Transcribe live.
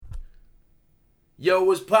Yo,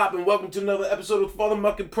 what's poppin'? Welcome to another episode of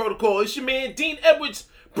FuthaMuckin Protocol. It's your man, Dean Edwards.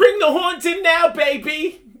 Bring the horns in now,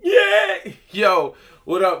 baby. Yeah. Yo,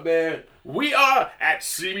 what up, man? We are at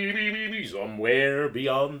sea, somewhere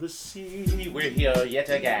beyond the sea. We're here yet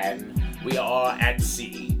again. We are at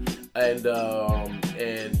sea. And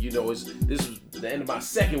you know, this is the end of my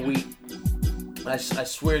second week. I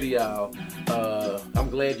swear to y'all,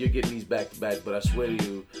 I'm glad you're getting these back to back, but I swear to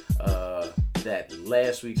you, that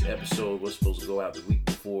last week's episode was supposed to go out the week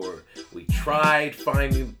before. We tried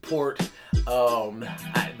finding the port.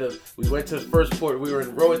 We went to the first port. We were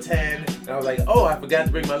in Roatan, and I was like, oh, I forgot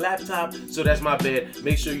to bring my laptop, so that's my bad.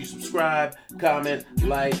 Make sure you subscribe, comment,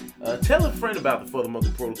 like, tell a friend about the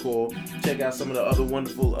FuthaMuckin Protocol. Check out some of the other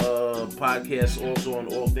wonderful podcasts also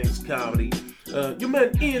on all things comedy. Your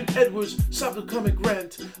man Ian Edwards, Soccer Comic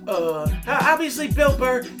Grant, obviously Bill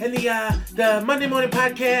Burr, and the Monday Morning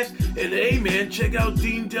Podcast. And hey, man, check out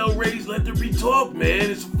Dean Del Rey's Let There Be Talk, man.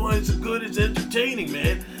 It's fun, it's good, it's entertaining,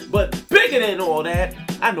 man. But bigger than all that,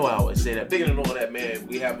 I know I always say that, bigger than all that, man,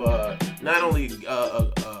 we have not only a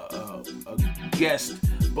guest,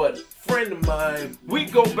 but friend of mine. We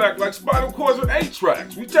go back like Spinal Cords and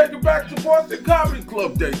 8-tracks. We take it back to Boston Comedy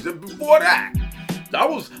Club days, and before that, I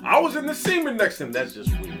was in the semen next to him. That's just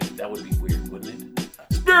weird. That would be weird, wouldn't it?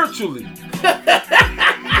 Spiritually.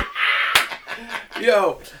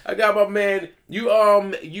 Yo, I got my man.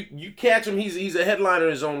 You catch him. He's a headliner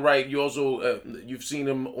in his own right. You also you've seen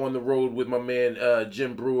him on the road with my man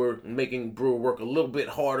Jim Breuer, making Breuer work a little bit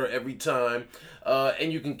harder every time.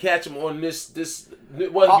 And you can catch him on this.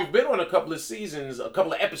 Well, you've been on a couple of seasons, a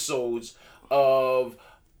couple of episodes of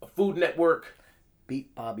Food Network.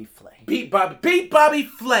 Beat Bobby Flay. Beat Bobby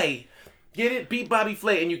Flay. Get it? Beat Bobby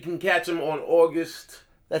Flay. And you can catch him on August.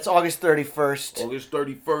 That's August 31st. August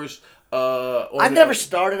 31st. I've never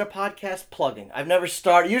started a podcast plugging. I've never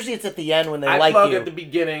started. Usually it's at the end when they like you. I plug at the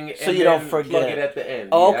beginning so you don't forget. Plug it at the end.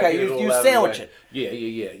 Oh, okay. You sandwich it.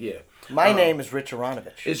 Yeah. My name is Rich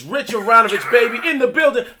Aronovitch. It's Rich Aronovitch, baby, in the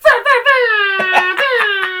building.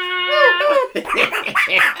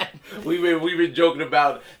 We've been joking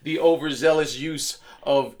about the overzealous use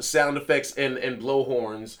of sound effects and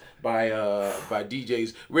blowhorns by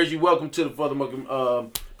DJs. Reggie, welcome to the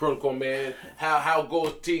FuthaMuckin Protocol, man. How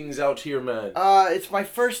goes things out here, man? It's my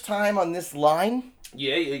first time on this line.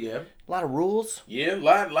 Yeah. A lot of rules. Yeah,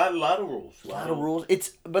 lot of rules. A lot of rules.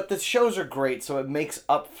 But the shows are great, so it makes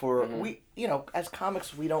up for we. You know, as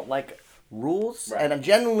comics, we don't like rules, right. And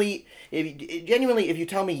genuinely, if you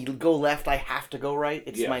tell me you go left, I have to go right.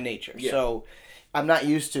 It's my nature. Yeah. So I'm not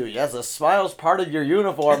used to. Yes, a smile's part of your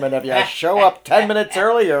uniform, and if you show up 10 minutes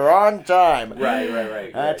early, you're on time.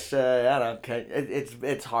 Right. That's I don't.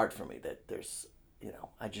 It's hard for me that there's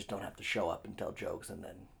I just don't have to show up and tell jokes, and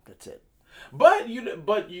then that's it. But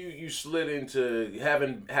you slid into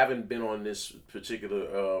having been on this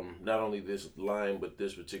particular not only this line but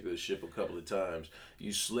this particular ship a couple of times.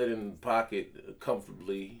 You slid in the pocket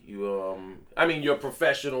comfortably. You're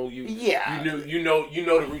professional. You know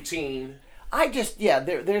the routine.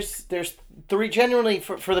 There's three, genuinely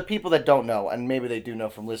for the people that don't know, and maybe they do know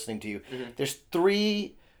from listening to you. Mm-hmm. There's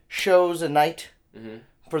 3 shows a night. Mm-hmm.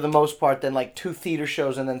 For the most part, then like 2 theater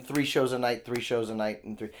shows, and then 3 shows a night, 3 shows a night,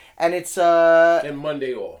 and 3. And it's and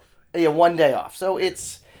Monday off. Yeah, one day off. So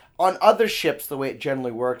it's on other ships. The way it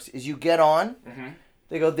generally works is you get on. Mm-hmm.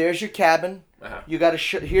 They go, there's your cabin. Uh-huh. You got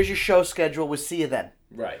here's your show schedule. We'll see you then.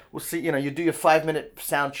 Right. We'll see. You do your 5-minute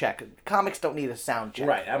sound check. Comics don't need a sound check.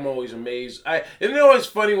 Right. I'm always amazed. Isn't it always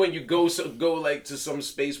funny when you go like to some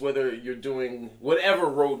space, whether you're doing whatever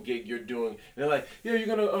road gig you're doing, and they're like, yeah,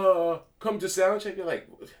 you're gonna come to sound check. You're like,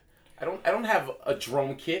 I don't have a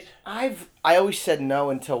drum kit. I always said no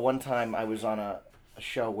until one time I was on a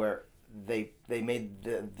show where they made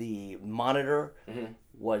the monitor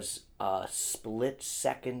was a split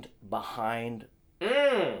second behind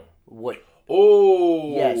what.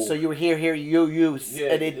 Oh yeah! So you were here, you,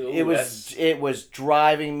 yeah, and it was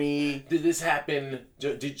driving me. Did this happen?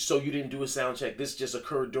 So you didn't do a sound check? This just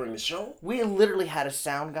occurred during the show? We literally had a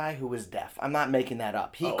sound guy who was deaf. I'm not making that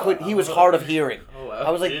up. He He was hard of hearing.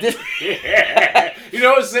 I was like this. You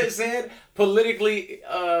know what's sad? Politically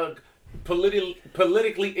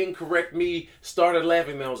incorrect me started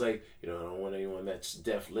laughing, and I was like, I don't want anyone that's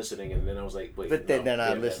deaf listening, and then I was like, wait, but they're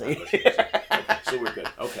not listening. Okay, so we're good.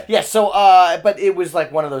 Okay. Yeah. So, but it was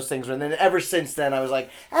like one of those things, and then ever since then, I was like,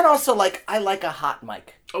 and also like I like a hot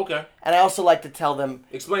mic. Okay. And I also like to tell them.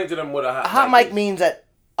 Explain to them what a hot mic means. That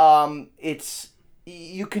it's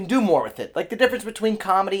you can do more with it. Like the difference between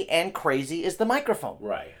comedy and crazy is the microphone.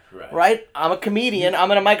 Right. Right? I'm a comedian.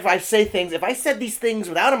 I'm in a microphone. I say things. If I said these things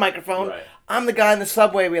without a microphone, I'm the guy in the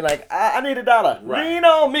subway being like, I need $1. Right. Lean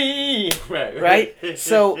on me. Right.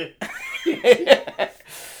 So,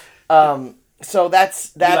 so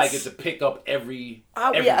that's you like it to pick up every.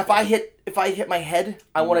 Yeah, if I hit my head,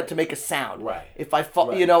 I want it to make a sound. Right. If I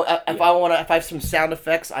fall, if I have some sound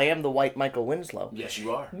effects, I am the white Michael Winslow. Yes,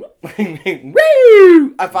 you are. Woo!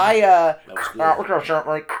 If I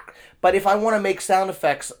but if I want to make sound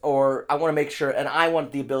effects, or I want to make sure, and I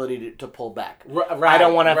want the ability to pull back. Right. I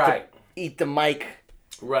don't want to have to eat the mic.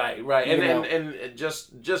 Right. And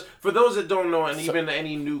just for those that don't know, and even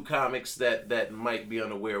any new comics that might be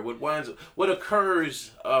unaware, what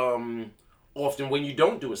occurs often when you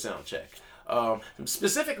don't do a sound check.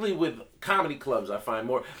 Specifically with comedy clubs, I find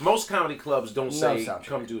most comedy clubs don't say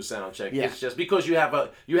come do a sound check. Yeah. It's just because you have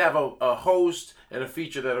a host and a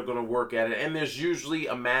feature that are going to work at it, and there's usually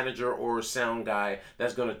a manager or a sound guy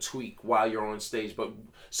that's going to tweak while you're on stage. But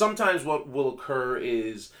sometimes what will occur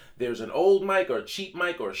is there's an old mic or a cheap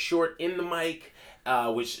mic or a short in the mic.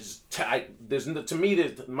 Which is to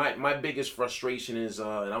me my biggest frustration is,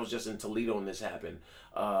 and I was just in Toledo when this happened.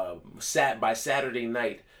 By Saturday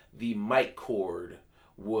night, the mic cord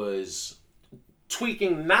was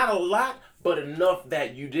tweaking, not a lot, but enough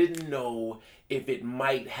that you didn't know if it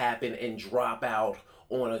might happen and drop out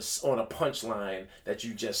on a punchline that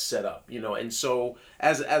you just set up, And so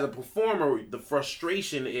as a performer, the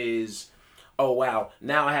frustration is, oh wow,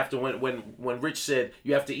 now I have to, when Rich said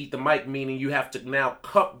you have to eat the mic, meaning you have to now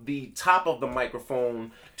cup the top of the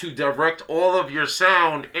microphone to direct all of your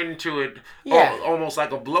sound into it, almost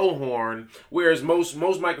like a blowhorn, whereas most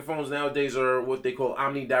microphones nowadays are what they call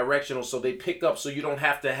omnidirectional, so they pick up so you don't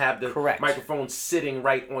have to have the microphone sitting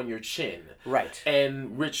right on your chin. Right.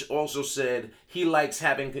 And Rich also said he likes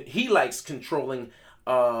controlling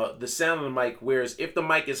the sound of the mic, whereas if the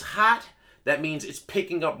mic is hot, that means it's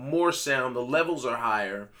picking up more sound. The levels are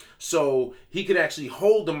higher. So he could actually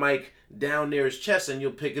hold the mic down near his chest and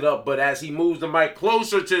you'll pick it up. But as he moves the mic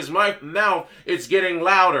closer to his mouth, it's getting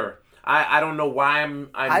louder. I don't know why I'm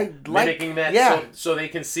mimicking that so they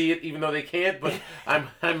can see it even though they can't, but I'm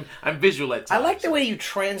visual at times. I like the way you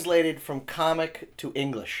translated from comic to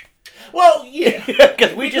English. Well, yeah.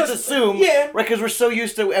 Because we just assume, right, because we're so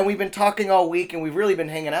used to, and we've been talking all week, and we've really been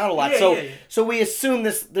hanging out a lot, so we assume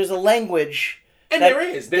there's a language. And there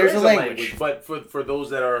is a language. But for those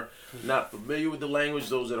that are not familiar with the language,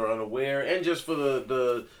 those that are unaware, and just for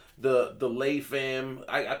the lay fam,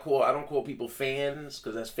 I don't call people fans,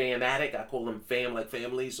 because that's fanatic. I call them fam like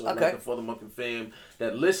family, so like the FuthaMuckin fam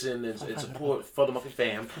that listen and support FuthaMuckin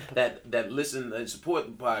fam that listen and support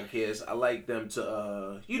the podcast. I like them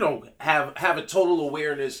to have a total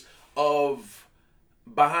awareness of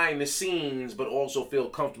behind the scenes, but also feel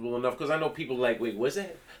comfortable enough, because I know people are like, wait, what's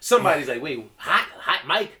that? Somebody's like, wait, hot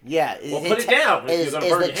mic? Yeah. Well, put it down. Is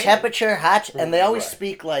the temperature hot? And they always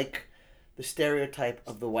speak like the stereotype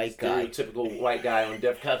of the white guy. Stereotypical white guy on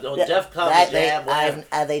Def Con.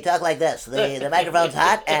 They talk like this. The microphone's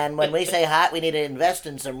hot, and when we say hot, we need to invest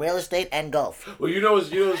in some real estate and golf. Well, you know what's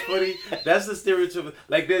funny? That's the stereotype.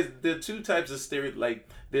 Like, there are two types of stereotype. Like,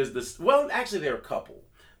 there's this. Well, actually, there are a couple.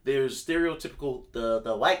 There's stereotypical,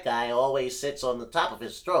 the white guy always sits on the top of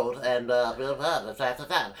his throat and where's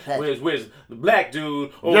the black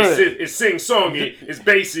dude always is sing-songy, is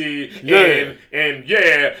bassy, and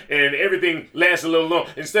everything lasts a little long.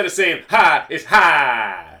 Instead of saying hi, it's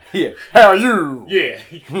hi. Yeah. How are you? Yeah,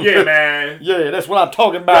 man. Yeah, that's what I'm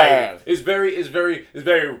talking about. Right. It's very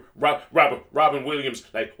Robin Williams.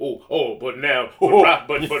 Like, but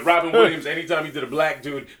Robin Williams. Anytime he did a black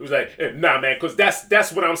dude, it was like, nah, man, because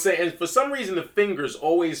that's what I'm saying. And for some reason, the fingers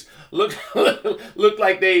always look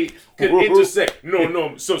like they could intersect.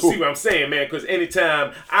 No. So see what I'm saying, man? Because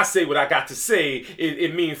anytime I say what I got to say,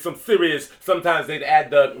 it means some serious. Sometimes they'd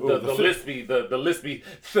add the lispy.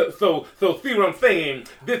 So see what I'm saying?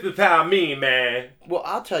 This is how I mean, man. Well,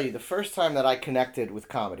 I'll tell you, the first time that I connected with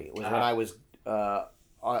comedy was when I was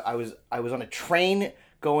on a train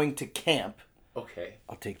going to camp. Okay.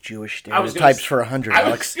 I'll take Jewish stereotypes for 100,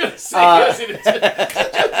 Alex. I was gonna say,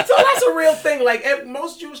 so that's a real thing. Like,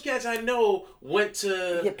 most Jewish cats I know went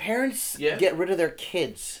to. Yeah, parents get rid of their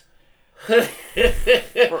kids for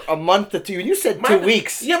a month or two. You said 2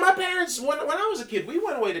 weeks. Yeah, my parents, when I was a kid, we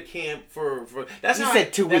went away to camp for that's you how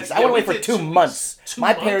said 2 weeks. I went away for 2 months.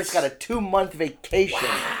 My parents got a 2-month vacation.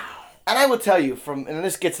 Wow. And I will tell you, and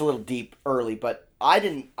this gets a little deep early, but I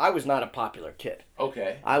was not a popular kid.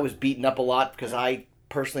 Okay. I was beaten up a lot because I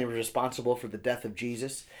personally was responsible for the death of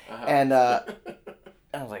Jesus. And I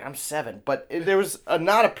was like, I'm 7. But there was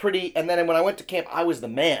not a pretty... And then when I went to camp, I was the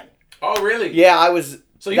man. Oh, really? Yeah, I was...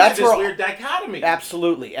 So you had this weird dichotomy.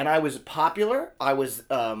 Absolutely. And I was popular. I was...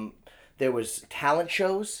 There was talent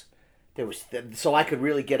shows. There was so I could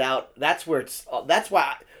really get out. That's where it's. That's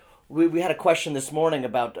why we had a question this morning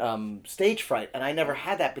about stage fright, and I never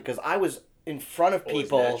had that because I was in front of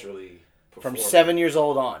people from 7 years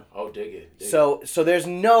old on. Oh, dig it. So there's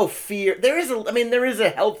no fear. There is a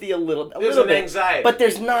healthy little bit, anxiety, but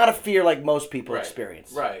there's not a fear like most people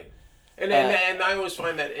experience. Right. And I always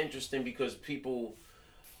find that interesting because people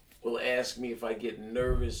will ask me if I get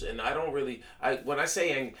nervous, and I don't really. When I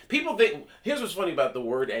say people think. Here's what's funny about the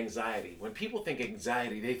word anxiety. When people think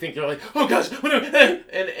anxiety, they think you're like, oh gosh, and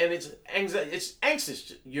it's anxiety. It's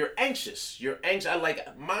anxious. You're anxious. I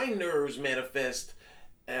like my nerves manifest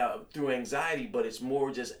through anxiety, but it's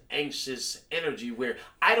more just anxious energy where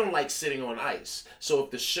I don't like sitting on ice. So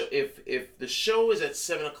if the show is at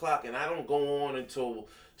 7:00 and I don't go on until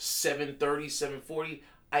 7:30, 7:40,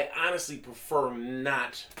 I honestly prefer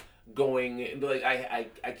not going. Like I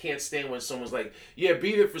can't stand when someone's like, yeah,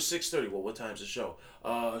 be there for 6:30. Well, what time's the show?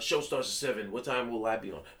 Show starts at 7. What time will I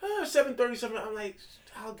be on? 7:30, 7. I'm like,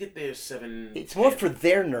 I'll get there 7. It's more for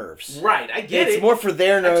their nerves. Right, I get it. It's more for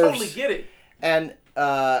their nerves. I totally get it. And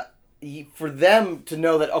for them to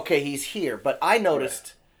know that, okay, he's here. But I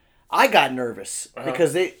noticed I got nervous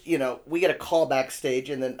because we get a call backstage,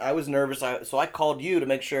 and then I was nervous. So I called you to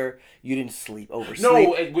make sure you didn't oversleep.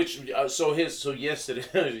 No,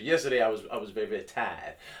 yesterday I was very, very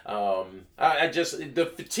tired. I just the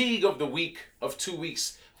fatigue of the week of 2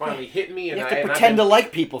 weeks finally hit me, and you have to pretend to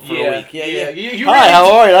like people for a week. Yeah. Hi,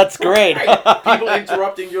 how are you? That's great. Right. People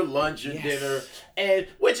interrupting your lunch, your dinner, and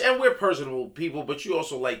we're personal people, but you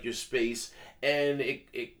also like your space, and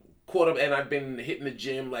it caught up. And I've been hitting the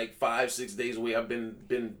gym like 5-6 days a week. I've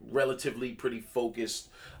been relatively pretty focused.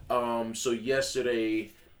 So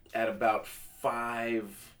yesterday at about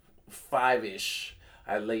 5-ish,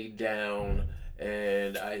 I laid down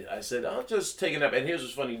and I said, I'll just take a nap. And here's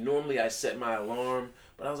what's funny. Normally I set my alarm,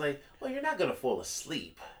 but I was like, well, you're not going to fall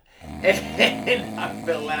asleep. And I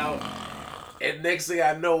fell out. And next thing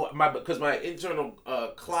I know, because my internal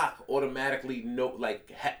clock automatically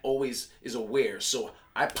always is aware. So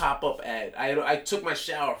I pop up I took my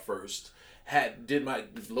shower first, did my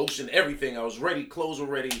lotion, everything. I was ready, clothes were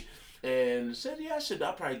ready, and said,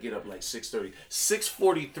 I'll probably get up like 6:30.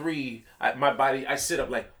 6:43, I sit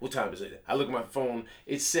up like, what time is it? I look at my phone.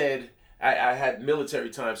 It said, I had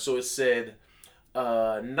military time, so it said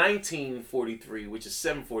 19:43, which is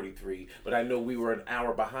 7:43, but I know we were an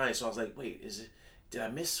hour behind, so I was like, did I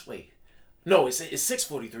miss? No, it's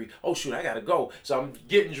 6:43. Oh shoot, I gotta go. So I'm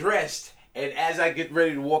getting dressed, and as I get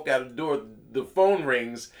ready to walk out the door, the phone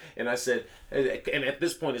rings, and I said, and at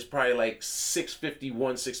this point it's probably like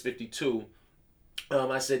 6:51, 6:52.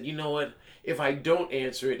 I said, you know what? If I don't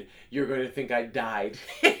answer it, you're going to think I died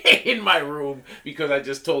in my room because I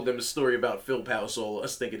just told them a story about Phil Palsolo,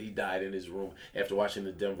 us thinking he died in his room after watching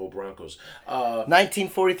the Denver Broncos.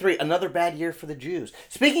 1943, another bad year for the Jews.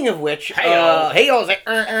 Speaking of which,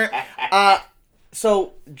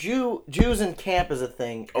 so Jews in camp is a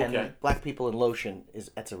thing, and black people in lotion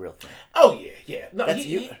that's a real thing. Oh yeah. No,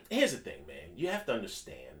 here's the thing, man. You have to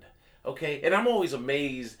understand, okay? And I'm always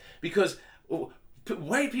amazed because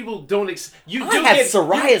white people don't. I have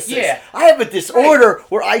psoriasis. I have a disorder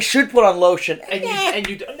where I should put on lotion, and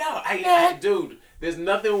you no, dude. There's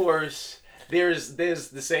nothing worse. There's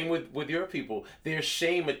the same with your people. There's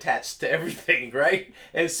shame attached to everything, right?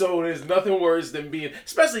 And so there's nothing worse than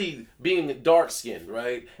especially being dark skinned,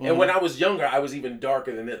 right? Mm-hmm. And when I was younger, I was even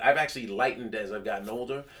darker than this. I've actually lightened as I've gotten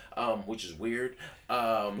older, which is weird.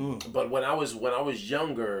 But when I was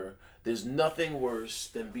younger, there's nothing worse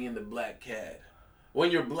than being the black cat. When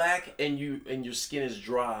you're black and your skin is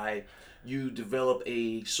dry, you develop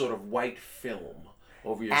a sort of white film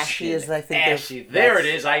over your skin. Ashy, I think. Ashy. There it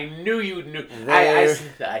is. I knew you knew. I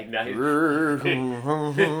know.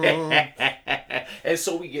 And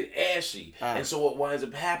so we get ashy. And so what winds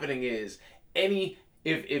up happening is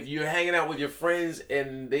if you're hanging out with your friends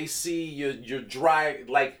and they see you're dry,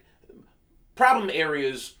 like problem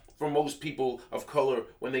areas for most people of color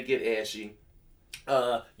when they get ashy,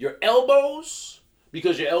 your elbows.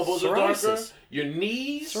 Because your elbows are darker, your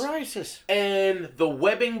knees, and the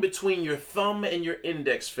webbing between your thumb and your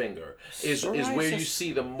index finger is where you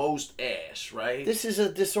see the most ash, right? This is a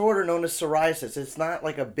disorder known as psoriasis. It's not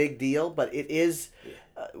like a big deal, but it is.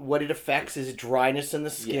 What it affects is dryness in the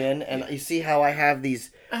skin, and you see how I have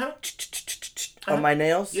these on my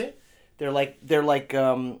nails. Yeah, they're like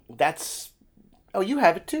that's. Oh, you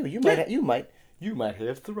have it too. You might. You might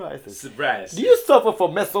have psoriasis. Do you suffer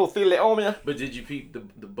from mesothelioma? But did you peep the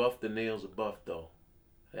buff? The nails are buff though.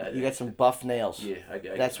 You got some buff nails. Yeah,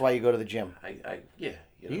 that's why you go to the gym. Yeah.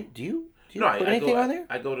 Do you Do you put anything on there?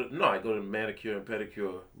 I go to manicure and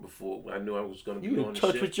pedicure before I knew I was going to be on the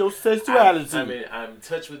touch shit. with your sensuality. I'm in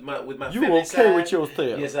touch with my You okay side. with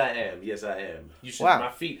yourself? Yes, I am. You should. Wow.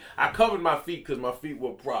 My feet. I covered my feet because my feet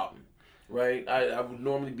were a problem. Right. I would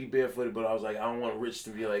normally be barefooted, but I was like, I don't want Rich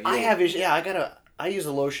to be like. Yo. I use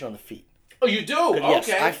a lotion on the feet. Oh, you do? Yes,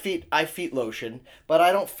 Okay. I feet lotion, but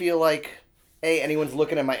I don't feel like A, anyone's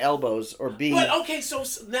looking at my elbows, or B. But okay, so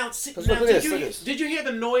now did you hear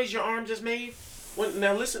the noise your arm just made?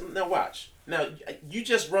 Now listen, now watch. Now you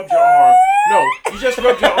just rubbed your arm. No, you just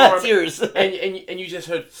rubbed your arm. Cheers. And you just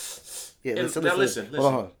heard. Yeah, listen.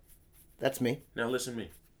 Hold on. That's me. Now listen to me.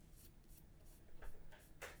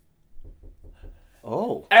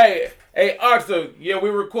 Oh. Hey, Arthur. Yeah, we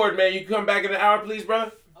record, man. You come back in an hour, please,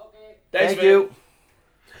 brother. Okay. Thanks, Thank you.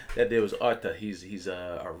 That there was Arthur. He's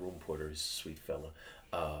our room porter. He's a sweet fella.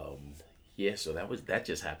 Yeah. So that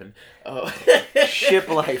just happened. Ship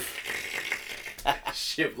life.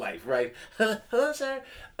 Ship life, right? Hello, sir.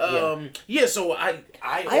 Yeah. So I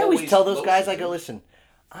always tell those guys, I go, listen,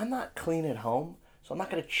 I'm not clean at home, so I'm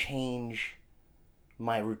not gonna change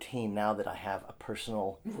my routine now that I have a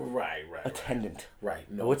personal attendant. Right.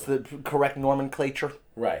 No. What's the correct nomenclature?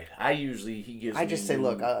 Right. He gives me just say,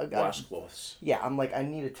 look, washcloths. Yeah, I'm like, I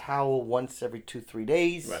need a towel once every 2-3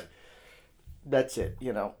 days. Right. That's it,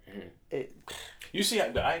 you know. Mm-hmm. You see,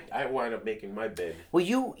 I wind up making my bed. Well,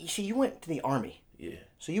 you went to the Army. Yeah.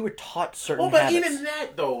 So you were taught certain habits. habits. Even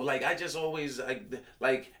that, though, like, I just always,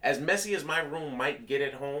 like, as messy as my room might get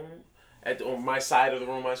at home, on my side of the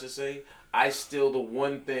room, I should say, the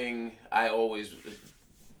one thing I always,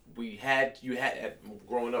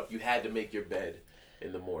 growing up, you had to make your bed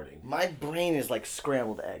in the morning. My brain is like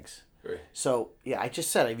scrambled eggs. Right. So, yeah, I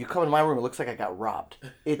just said, if you come in my room, it looks like I got robbed.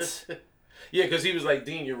 It's... Yeah, because he was like,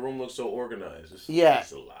 Dean, your room looks so organized. It's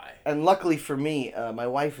a lie. And luckily for me, my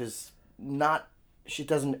wife is not, she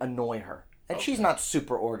doesn't annoy her. And she's not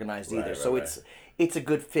super organized either. So it's a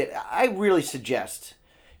good fit. I really suggest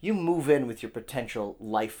you move in with your potential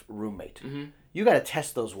life roommate. Mm-hmm. You got to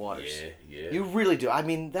test those waters. Yeah. You really do. I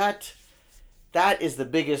mean, that is the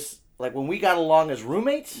biggest, like when we got along as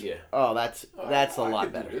roommates. Yeah. Oh, that's a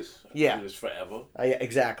lot better. Do this. I yeah. do this forever. Yeah,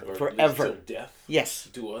 exactly. Or forever. Till death. Yes.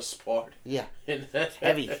 Do us part. Yeah. And it's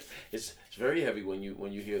heavy. It's very heavy when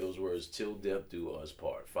you hear those words. Till death do us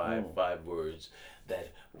part. Five words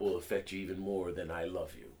that will affect you even more than I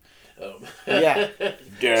love you. Yeah.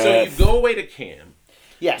 So you go away to camp.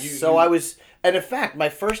 Yes. I was, and in fact, my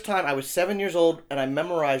first time, I was 7 years old, and I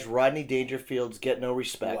memorized Rodney Dangerfield's "Get No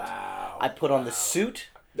Respect." Wow. I put on the suit.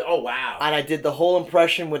 Oh, wow. And I did the whole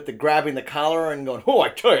impression with the grabbing the collar and going, I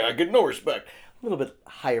tell you, I get no respect. A little bit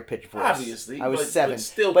higher pitch voice. Obviously. I was 7. But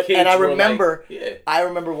still, kids and I remember, I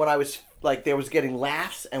remember when I was, like, there was getting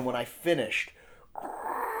laughs, and when I finished,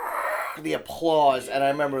 the applause, and I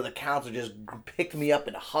remember the counselor just picked me up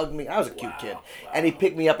and hugged me. I was a cute kid. Wow. And he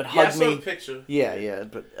picked me up and hugged me. I saw the picture. Yeah.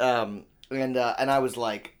 But, and I was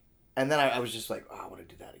like, and then I was just like, I want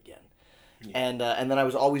to do that again. Yeah. And then I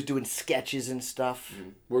was always doing sketches and stuff. Mm-hmm.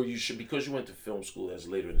 Were you because you went to film school? That's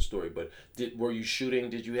later in the story. But were you shooting?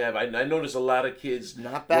 Did you have? I noticed a lot of kids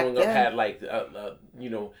not back growing then. up had like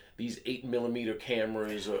these 8mm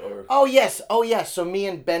cameras or. Oh yes. So me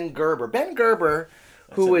and Ben Gerber. Ben Gerber,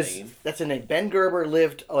 that's a name. Ben Gerber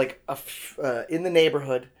lived like in the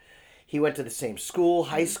neighborhood. He went to the same school,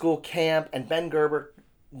 high school camp, and Ben Gerber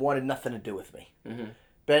wanted nothing to do with me. Mm-hmm.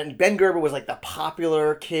 Ben Gerber was like the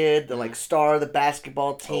popular kid, the like star of the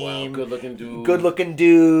basketball team. Oh, wow. Good looking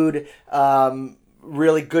dude.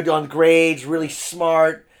 Really good on grades, really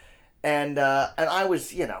smart. And I was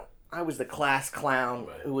the class clown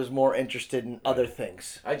who was more interested in other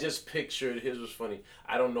things. I just pictured, his was funny.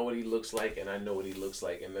 I don't know what he looks like, and I know what he looks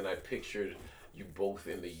like. And then I pictured you both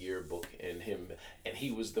in the yearbook and him, and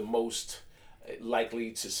he was the most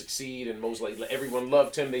likely to succeed and most likely everyone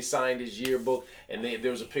loved him. They signed his yearbook, and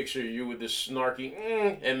there was a picture of you with this snarky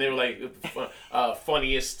and they were like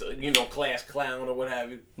funniest class clown or what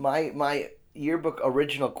have you. My yearbook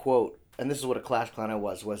original quote, and this is what a class clown I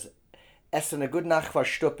was "Es eine gute Nacht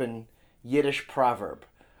verstuppen," Yiddish proverb,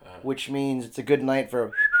 which means it's a good night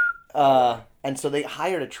for and so they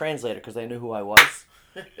hired a translator because they knew who I was.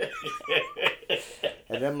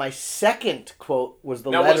 And then my second quote was the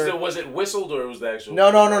letter. Was it whistled or was the actual?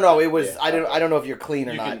 No. It was. Yeah, I don't know if you're clean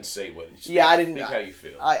or not. You didn't say what. I didn't. Think how you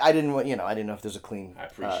feel. I didn't. I didn't know if there's a clean. I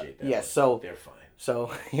appreciate that. Yeah. So they're fine.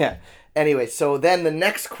 So yeah. Anyway, so then the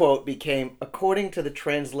next quote became, "According to the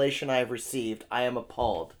translation I have received, I am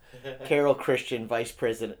appalled." Carol Christian, Vice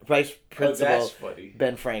Principal that's funny.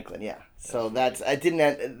 Ben Franklin. Yeah. So I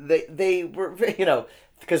didn't. They were,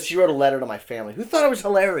 because she wrote a letter to my family, who thought it was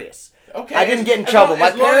hilarious. Okay, I didn't get in trouble.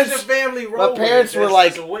 My parents were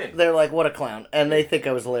like, they're like, what a clown, and they think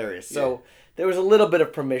I was hilarious. So there was a little bit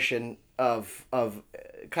of permission of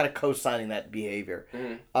kind of co-signing that behavior.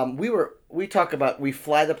 We talk about we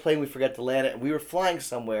fly the plane, we forget to land it, and we were flying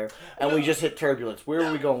somewhere, and we just hit turbulence. Where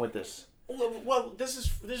are we going with this? Well, this is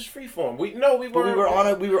freeform. We were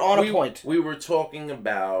on a point. We were talking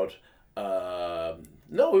about.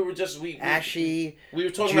 We were just Ashy. We were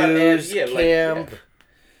talking Jews, about camp.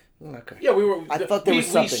 Okay. Yeah, we were. I thought there was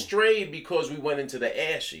something. We strayed because we went into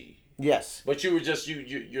the ashy. Yes. But you were just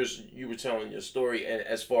you were telling your story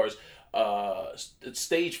as far as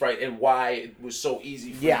stage fright and why it was so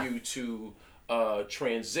easy for you to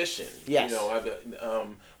transition. Yes.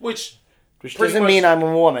 Which doesn't mean I'm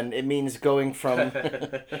a woman. It means going from,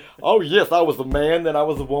 oh yes, I was a man, then I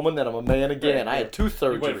was a woman, then I'm a man again. Right. I had 2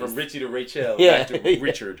 surgeries. You went from Richie to Rachel, back to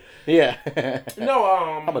Richard. Yeah. No,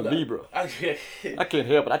 I'm a Libra. I can't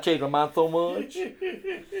help it. I changed my mind so much.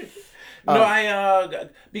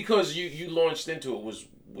 Because you launched into it,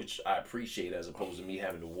 which I appreciate as opposed to me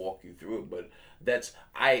having to walk you through it. But that's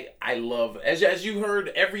I love, as you heard,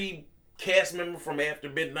 every cast member from After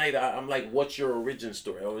Midnight, I'm like, what's your origin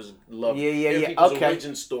story? I always love people's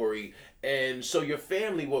origin story. And so your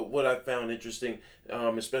family, what I found interesting,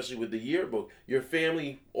 especially with the yearbook, your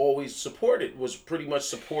family always was pretty much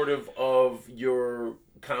supportive of your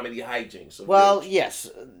comedy hijinks. Well, yes.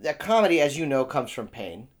 That comedy, as you know, comes from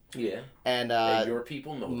pain. Yeah. And your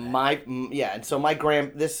people know that. And so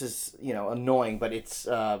this is, annoying, but it's,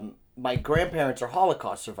 my grandparents are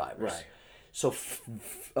Holocaust survivors. Right. So,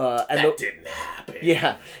 that didn't happen.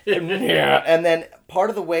 Yeah, and then part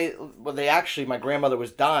of the way, my grandmother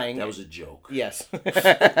was dying. That was a joke. Yes.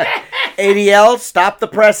 ADL, stop the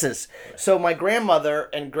presses. So my grandmother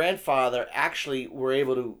and grandfather actually were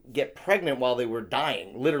able to get pregnant while they were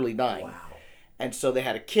dying, literally dying. Wow. And so they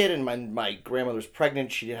had a kid, and my grandmother was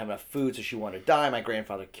pregnant. She didn't have enough food, so she wanted to die. My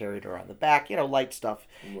grandfather carried her on the back, light stuff.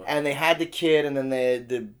 Wow. And they had the kid, and then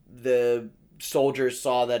the soldiers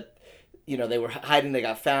saw that, they were hiding, they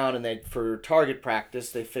got found, and for target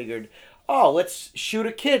practice, they figured, oh, let's shoot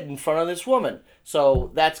a kid in front of this woman.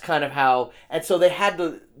 So that's kind of how, and so they had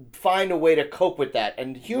to find a way to cope with that,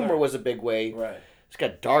 and humor was a big way. Right. It's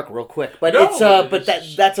got dark real quick, but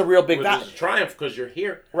that's a real big value. It's a triumph because you're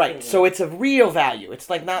here. Right, so it's a real value. It's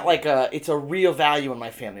it's a real value in my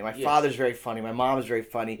family. My father's very funny. My mom is very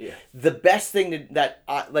funny. Yeah. The best thing that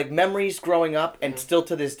memories growing up and still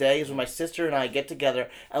to this day is when my sister and I get together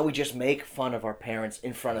and we just make fun of our parents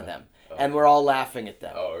in front of them. And we're all laughing at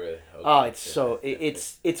them. Oh, really? Okay.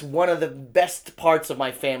 It's one of the best parts of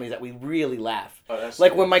my family that we really laugh. Oh, that's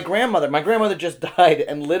when my grandmother just died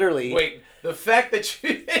and literally... Wait, the fact that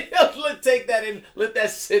you... let that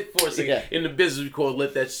sit for a second. Yeah. In the business we call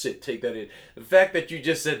let that sit, take that in. The fact that you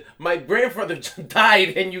just said, my grandfather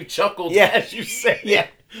died and you chuckled as you said it.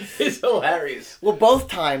 It's hilarious. Well, both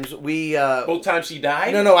times we... both times she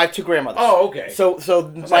died? No, I have 2 grandmothers. Oh, okay. So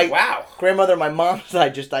my wow. grandmother, my mom's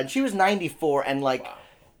side just died. She was 94 and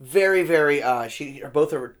very, very...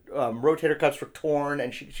 both her rotator cuffs were torn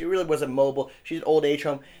and she really wasn't mobile. She's an old age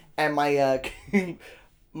home. And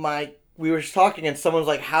we were just talking and someone was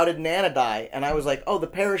like, how did Nana die? And I was like, oh, the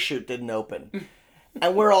parachute didn't open.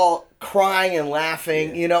 And we're all crying and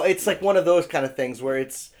laughing. Yeah. It's like one of those kind of things where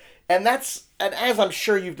it's... And as I'm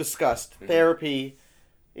sure you've discussed, comedy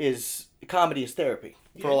is therapy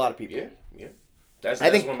for a lot of people. Yeah. That's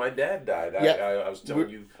when my dad died. I was telling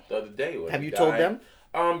you the other day. Have you told them?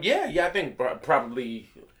 Yeah. I think probably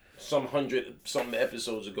some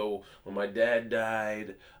episodes ago when my dad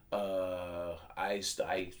died, I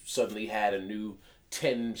suddenly had a new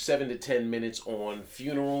 7 to 10 minutes on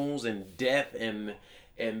funerals and death and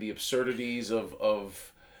the absurdities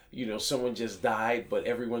of someone just died, but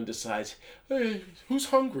everyone decides, hey, who's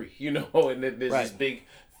hungry? And then there's this big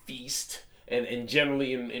feast. And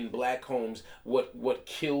generally in black homes, what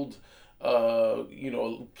killed,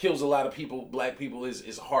 kills a lot of people, black people,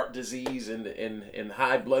 is heart disease and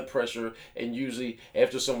high blood pressure. And usually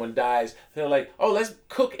after someone dies, they're like, oh, let's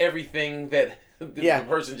cook everything that the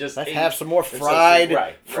person just ate. Let's have some more fried.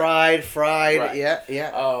 Right.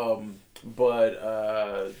 Yeah.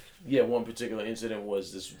 One particular incident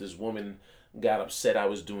was this woman got upset. I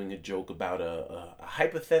was doing a joke about a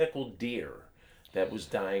hypothetical deer that was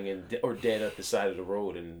dying or dead at the side of the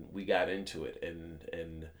road, and we got into it,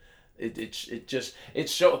 and it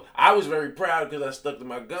showed. I was very proud because I stuck to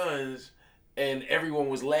my guns, and everyone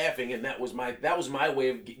was laughing, and that was my way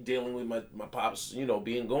of dealing with my pops,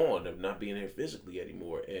 being gone, of not being here physically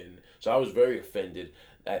anymore. And so I was very offended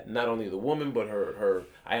at not only the woman, but her.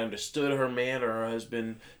 I understood her man or her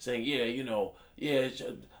husband saying, yeah,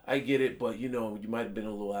 I get it, but you might have been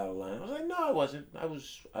a little out of line. I was like, no, I wasn't. I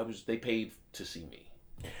was. They paid to see me.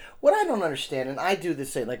 What I don't understand, and I do the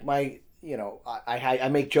same, like I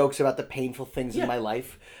make jokes about the painful things in my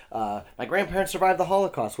life. My grandparents survived the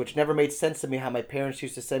Holocaust, which never made sense to me how my parents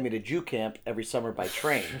used to send me to Jew camp every summer by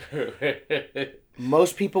train.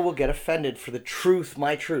 Most people will get offended for the truth,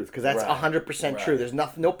 my truth, because that's 100% true. There's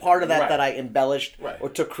no part of that I embellished or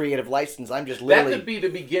took creative license. I'm just literally... That could be the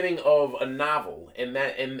beginning of a novel,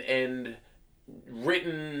 and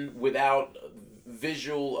written without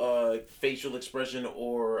visual, facial expression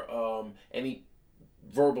or any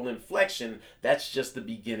verbal inflection. That's just the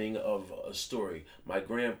beginning of a story. My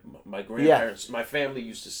grandparents, my family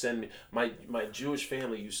used to send me. My Jewish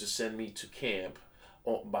family used to send me to camp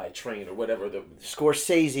by train or whatever. The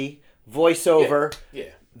Scorsese voiceover. Yeah.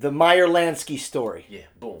 The Meyer Lansky story. Yeah.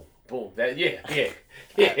 Boom. Boom.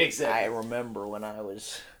 Exactly. I remember when I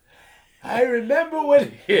was. I remember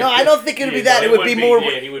when. No, I don't think it would be that. It would be more.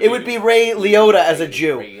 It would be Ray Liotta as a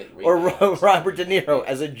Jew, or Robert De Niro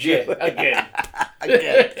as a Jew. Again.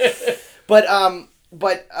 But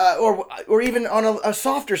or even on a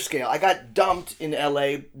softer scale, I got dumped in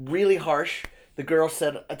L.A. really harsh. The girl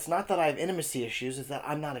said, "It's not that I have intimacy issues; it's that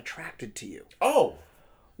I'm not attracted to you." Oh,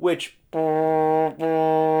 which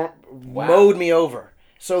mowed me over.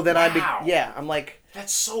 So then I'm like,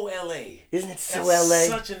 that's so LA. Isn't it so LA?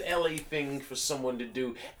 Such an LA thing for someone to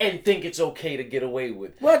do and think it's okay to get away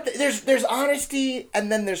with. Well, there's honesty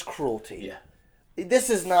and then there's cruelty. Yeah.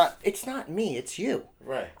 It's not me, it's you.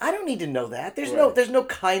 Right. I don't need to know that. There's no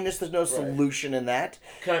kindness, there's no solution in that.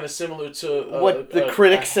 Kind of similar to what the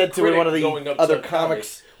critic said to one of the other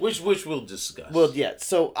comics. Which we'll discuss. Well, yeah.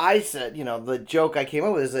 So I said, the joke I came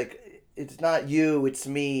up with is like, it's not you, it's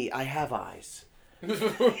me. I have eyes.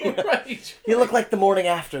 Right. You look like the morning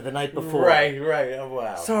after, the night before. Right. Oh,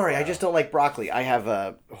 wow. Sorry, wow. I just don't like broccoli. I have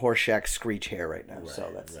a Horseshack screech hair right now,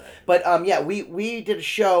 so that's. Right. But we did a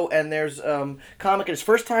show, and there's comic. It's his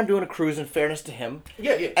first time doing a cruise. In fairness to him,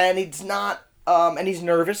 yeah. And he's not. And he's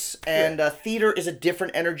nervous, and theater is a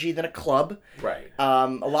different energy than a club. Right. A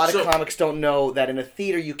lot of comics don't know that in a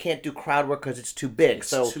theater you can't do crowd work because it's too big.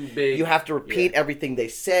 It's too big. You have to repeat everything they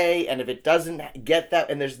say, and if it doesn't get that,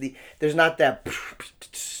 and there's not that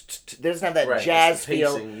jazz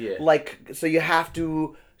feel. So you have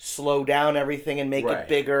to slow down everything and make it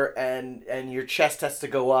bigger, and your chest has to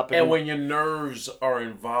go up. And when your nerves are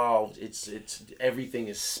involved, it's everything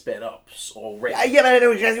is sped up already. Yeah, but I know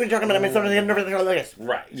what you're talking about. I mean, something like this.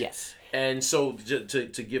 Right. Yes. And so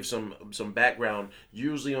to give some background,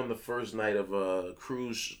 usually on the first night of a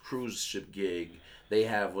cruise ship gig, they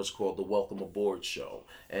have what's called the Welcome Aboard show.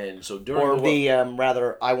 And so during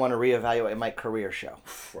rather, I want to reevaluate my career show.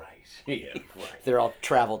 Right. Yeah, right. They're all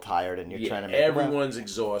travel tired, and you're trying to make everyone's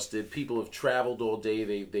exhausted. People have traveled all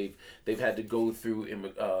day. They've had to go through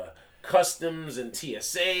customs and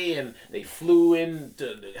TSA, and they flew in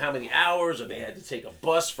to how many hours, or they had to take a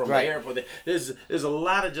bus from the airport. There's a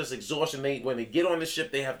lot of just exhaustion. When they get on the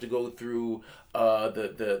ship, they have to go through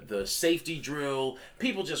the safety drill.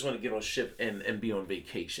 People just want to get on ship and be on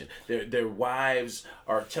vacation. Their wives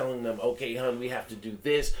are telling them, okay, hon, we have to do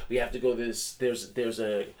this. We have to go this. There's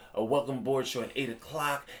a welcome board show at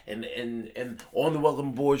 8:00, and on the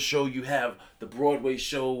welcome board show you have the Broadway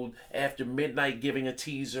show after midnight giving a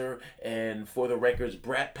teaser, and For the Records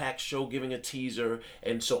Brat Pack show giving a teaser,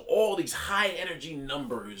 and so all these high energy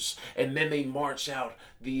numbers, and then they march out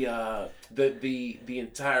the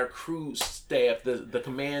entire crew staff, the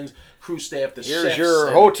command crew staff, the here's chefs. Here's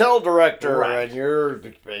your hotel director, and your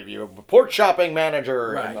pork chopping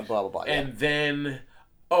manager, and blah, blah, blah. Yeah. And then,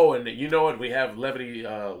 and you know what? We have Levity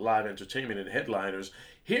Live Entertainment and headliners.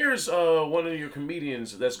 Here's one of your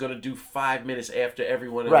comedians that's going to do 5 minutes after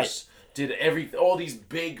everyone else did all these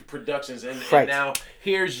big productions. And now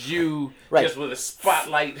here's you just with a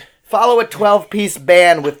spotlight. Follow a 12-piece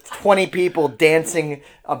band with 20 people dancing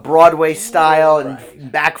a Broadway style and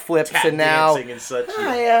backflips, tap and now dancing and such.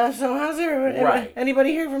 Hi, so how's everybody?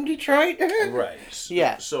 Anybody here from Detroit? Right.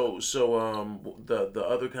 Yeah. So the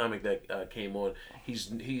other comic that came on, he's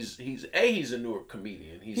a newer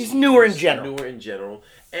comedian. He's newer in general.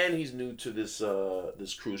 And he's new to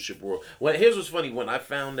this cruise ship world. Well, here's what's funny. When I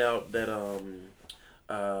found out that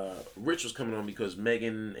Rich was coming on because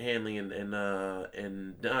Megan Hanley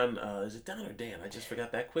and Don, is it Don or Dan? I just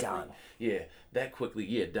forgot that quickly. Don. Yeah, that quickly.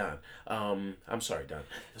 Yeah, Don. I'm sorry, Don.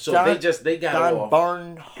 So Don, they got Don off.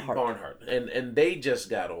 Barnhart. And they just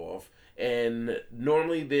got off. And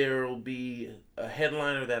normally there'll be a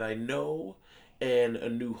headliner that I know and a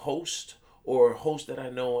new host, or a host that I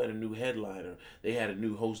know and a new headliner. They had a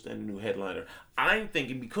new host and a new headliner. I'm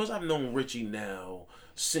thinking, because I've known Richie now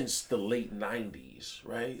since the late 90s,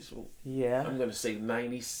 right? So yeah. I'm going to say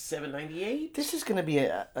 97, 98? This is going to be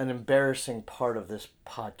an embarrassing part of this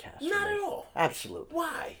podcast. Not at all. Absolutely.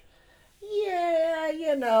 Why? Yeah,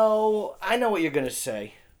 I know what you're going to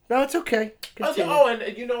say. No, it's okay. Continue. Oh,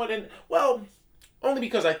 and you know what? And, well, only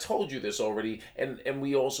because I told you this already, and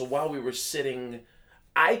we also, while we were sitting,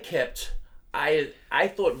 I thought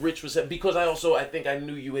Rich was, because I think I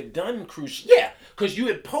knew you had done cruise. Yeah, because you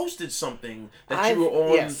had posted something that you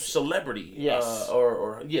were on Celebrity. Yes.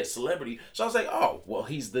 Celebrity. So I was like, oh, well,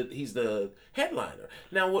 he's the headliner.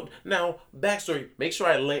 Now backstory. Make sure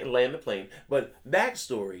I land the plane. But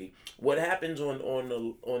backstory. What happens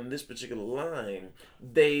on this particular line?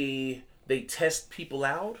 They test people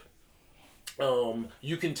out.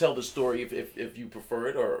 You can tell the story if you prefer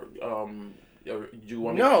it, or do you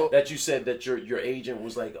want me? No. That you said that your agent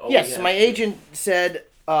was like, oh, yes, my agent said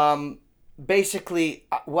basically,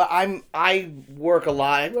 well, I work a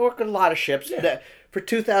lot. I work a lot of ships. Yeah. For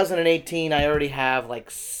 2018, I already have like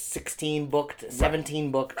 16 booked, 17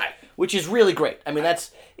 booked, right, which is really great. I mean,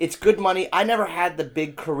 it's good money. I never had the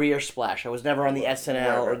big career splash. I was never on the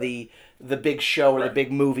SNL or the big show or the big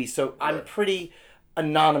movie. So I'm pretty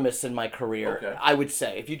anonymous in my career, I would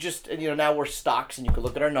say. If you just, now we're stocks and you can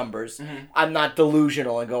look at our numbers, I'm not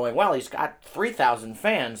delusional and going, well, he's got 3,000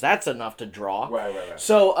 fans. That's enough to draw. Right.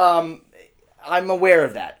 So, I'm aware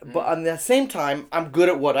of that. But at the same time, I'm good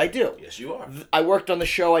at what I do. Yes, you are. I worked on the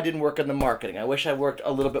show. I didn't work on the marketing. I wish I worked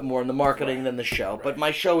a little bit more on the marketing than the show. Right. But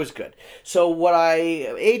my show is good. So what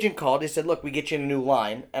agent called, he said, look, we get you in a new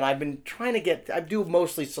line. And I've been trying to I do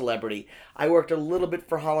mostly celebrity. I worked a little bit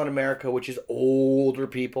for Holland America, which is older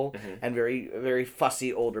people and very, very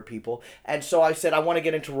fussy older people. And so I said, I want to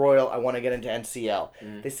get into Royal. I want to get into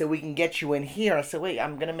NCL. They said, we can get you in here. I said, wait,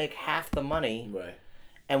 I'm going to make half the money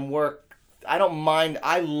and work. I don't mind.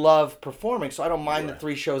 I love performing, so I don't mind the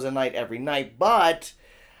 3 shows a night every night. But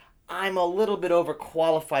I'm a little bit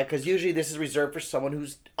overqualified because usually this is reserved for someone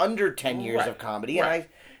who's under 10 years of comedy. And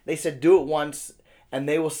they said, do it once, and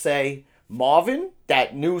they will say, Marvin,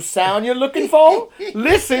 that new sound you're looking for?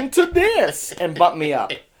 Listen to this, and bump me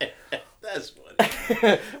up. That's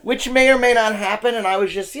funny. Which may or may not happen, and I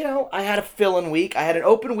was just, I had a fill-in week. I had an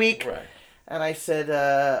open week. Right. And I said,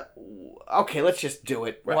 okay, let's just do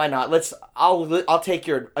it. Right. Why not? I'll take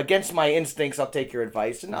against my instincts, I'll take your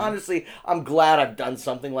advice. And honestly, I'm glad I've done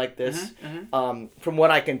something like this. From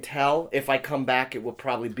what I can tell, if I come back, it will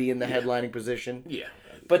probably be in the headlining position. Yeah.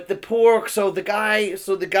 But the guy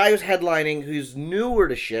who's headlining, who's newer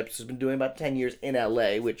to ships, has been doing about 10 years in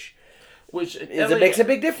LA, which it makes a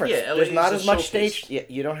big difference. Yeah, there's not as much stage.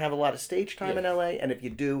 You don't have a lot of stage time in LA, and if you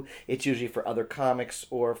do, it's usually for other comics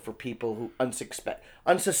or for people who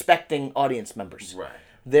unsuspecting audience members. Right.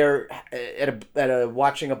 They're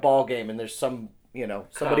watching a ball game, and there's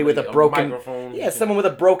somebody with a broken microphone. Yeah, someone with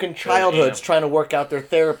a broken childhood's trying to work out their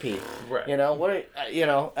therapy. Right.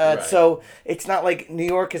 So it's not like New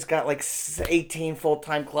York has got like 18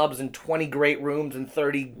 full-time clubs and 20 great rooms and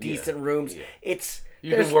 30 decent rooms. Yeah.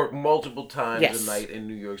 You can work multiple times a night in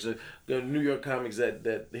New York. So the New York comics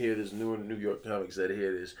that hear this, newer New York comics that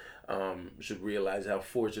hear this, should realize how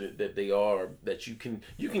fortunate that they are that you can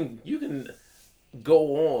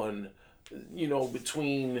go on,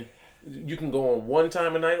 between. You can go on one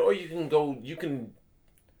time a night, or you can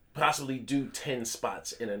possibly do 10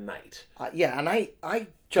 spots in a night. And I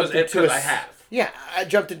jumped into I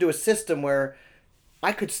jumped into a system where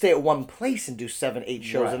I could stay at one place and do 7-8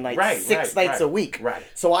 shows a night, 6 nights a week. Right.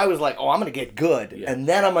 So I was like, I'm going to get good, and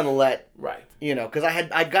then I'm going to let because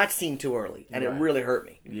I got seen too early, and it really hurt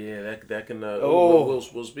me. Yeah, that can. We'll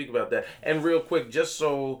speak about that. And real quick, just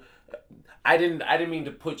so I didn't mean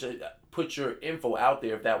to put your info out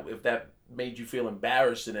there if that made you feel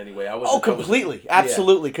embarrassed in any way. Completely.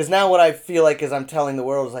 Absolutely. Because now what I feel like is I'm telling the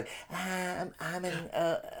world is like, I'm in...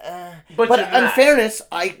 But in fairness,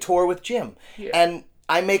 I tour with Jim. Yeah. And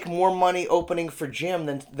I make more money opening for Jim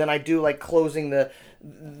than I do like closing the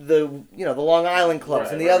Long Island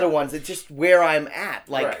clubs and the other ones. It's just where I'm at.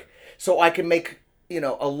 So I can make,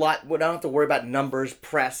 a lot... I don't have to worry about numbers,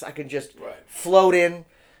 press. I can just float in,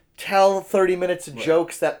 tell 30 minutes of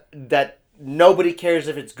jokes that nobody cares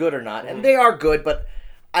if it's good or not. And they are good, but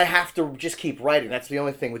I have to just keep writing. That's the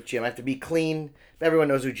only thing with Jim. I have to be clean. Everyone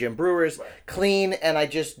knows who Jim Breuer is. Right. Clean, and I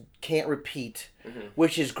just can't repeat,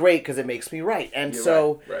 which is great because it makes me write. And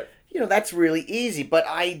right. That's really easy. But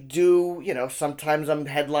I do, sometimes I'm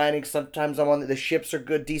headlining, sometimes I'm on the ships are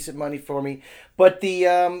good, decent money for me. But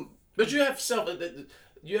the But you have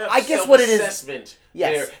I guess what it is. Assessment.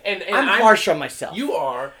 Yes, there. And I'm harsh on myself. You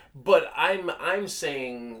are, but I'm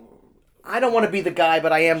saying. I don't want to be the guy,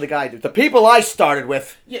 but I am the guy. The people I started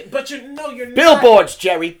with. Yeah, but you're not. Billboards,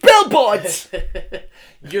 Jerry. Billboards.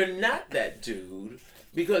 You're not that dude,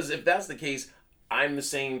 because if that's the case, I'm the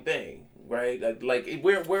same thing, right? Like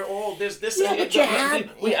we're all this. Yeah, but you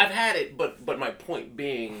had. I've had it, but my point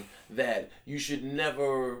being that you should, in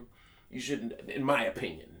my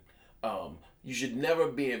opinion, you should never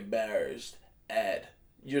be embarrassed at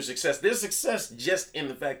your success. There's success just in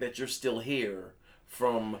the fact that you're still here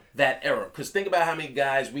from that era. Because think about how many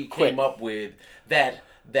guys we came up with that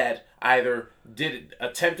either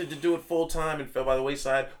attempted to do it full time and fell by the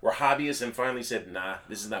wayside, or hobbyists and finally said, nah,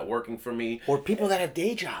 this is not working for me. Or people that have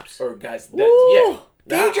day jobs. Or guys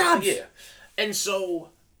day jobs. Yeah. And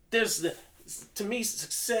so to me,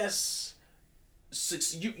 success,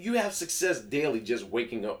 you have success daily just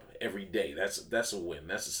waking up every day. That's a win.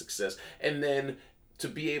 That's a success. And then to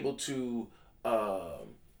be able to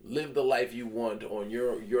live the life you want on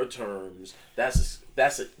your terms, that's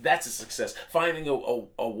a success. Finding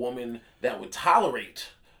a woman that would tolerate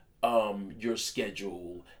your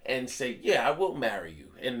schedule and say, yeah, I will marry you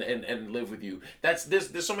and live with you.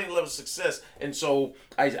 There's so many levels of success. And so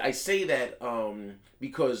I say that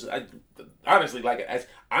because I honestly, like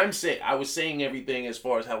I was saying everything as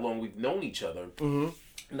far as how long we've known each other,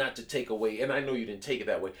 not to take away, and I know you didn't take it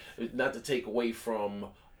that way, not to take away from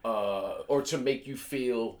or to make you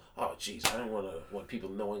feel, oh geez, I don't want people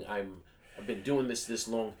knowing I've been doing this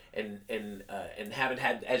long and haven't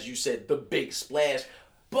had, as you said, the big splash.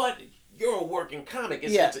 But you're a working comic.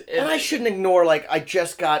 And I shouldn't ignore, like, I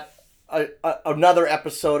just got another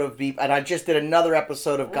episode of Beep, and I just did another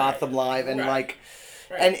episode of Gotham Live, and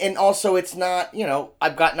and also it's not,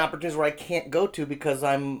 I've gotten opportunities where I can't go to because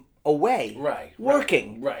I'm away,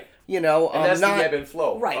 working, right. And that's the ebb and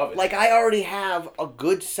flow, right? Of it. Like I already have a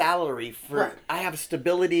good salary for. I have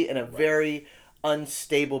stability in a very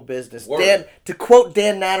unstable business. To quote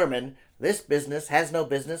Dan Natterman, this business has no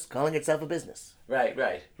business calling itself a business. Right.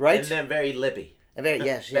 And then very lippy.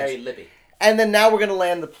 Yes. Very lippy. And then now we're going to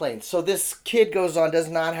land the plane. So this kid goes on, does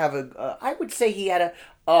not have I would say he had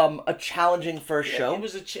a challenging first show. It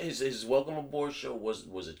was his welcome aboard show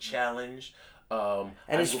was a challenge. And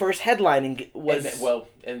his first headlining was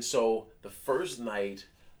and so the first night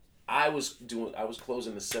I was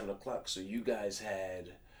closing the 7:00, so you guys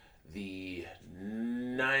had the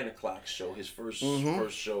 9:00 show. His first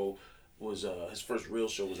show was his first real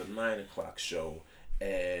show was a 9:00 show,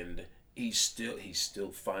 and he's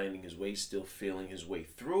still finding his way, still feeling his way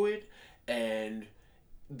through it, and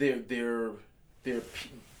they're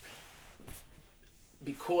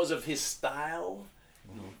because of his style.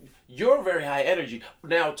 You're very high energy.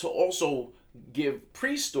 Now, to also give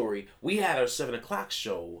pre-story, we had our 7:00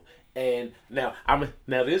 show, and now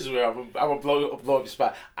this is where I'm gonna blow up the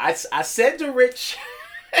spot. I said to Rich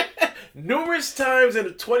numerous times in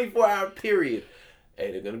a 24-hour period,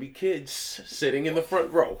 hey, they're gonna be kids sitting in the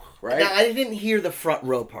front row, right? Now, I didn't hear the front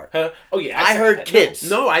row part. Huh? Oh yeah, I heard kids.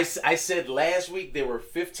 No, I said last week there were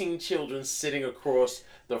 15 children sitting across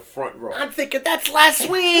the front row. I'm thinking that's last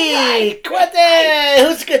week. What the?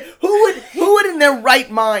 Who's good? Who would in their right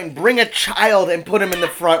mind bring a child and put him in the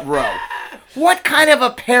front row? What kind of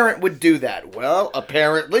a parent would do that? Well,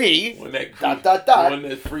 apparently, when that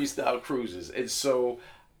freestyle cruises, and so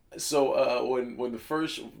when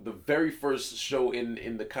the very first show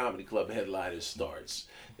in the comedy club headliner starts,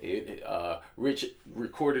 Rich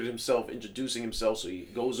recorded himself introducing himself, so he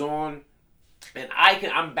goes on. And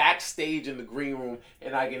I'm backstage in the green room,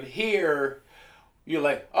 and I can hear you're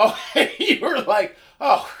like, oh, you're like,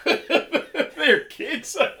 oh, they're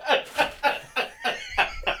kids.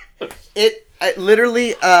 It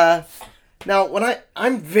literally. Now, when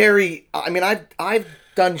I've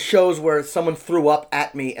done shows where someone threw up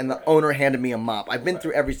at me and the owner handed me a mop. I've been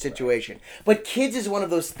through every situation, but kids is one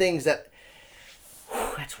of those things that.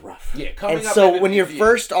 That's rough. Yeah, and so when you're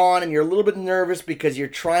first on and you're a little bit nervous because you're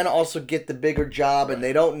trying to also get the bigger job and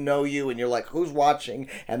they don't know you and you're like, who's watching?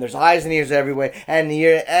 And there's eyes and ears everywhere and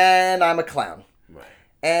I'm a clown. Right.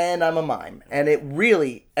 And I'm a mime. And it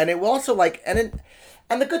also like, and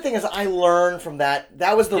the good thing is I learned from that.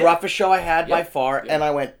 That was the roughest show I had by far. Yeah. And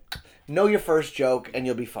I went, know your first joke and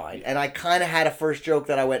you'll be fine. And I kind of had a first joke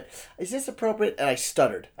that I went, is this appropriate? And I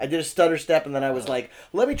stuttered. I did a stutter step, and then I was like,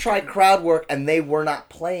 let me try crowd work, and they were not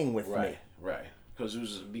playing with me. Right.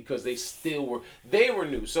 Because they were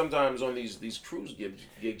new. Sometimes on these cruise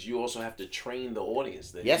gigs, you also have to train the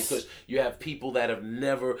audience. Yes. Because you have people that have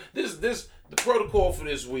never. The protocol for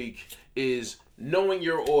this week is knowing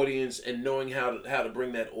your audience and knowing how to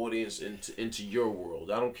bring that audience into your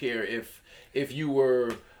world. I don't care if you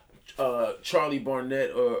were Charlie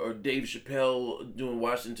Barnett or Dave Chappelle doing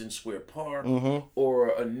Washington Square Park, or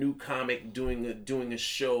a new comic doing a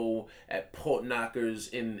show at Port Knockers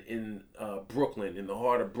in Brooklyn, in the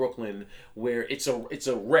heart of Brooklyn, where it's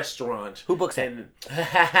a restaurant. Who books it?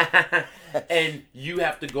 And you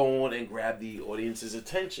have to go on and grab the audience's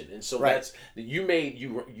attention, and so that's you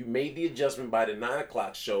made the adjustment by the 9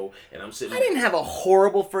 o'clock show, and I'm sitting. I didn't have a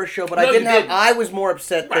horrible first show, but I was more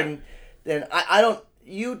upset than I don't.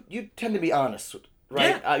 You tend to be honest,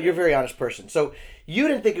 right? Yeah. You're a very honest person. So you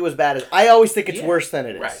didn't think it was bad. I always think it's worse than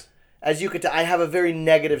it is. Right. As you could tell, I have a very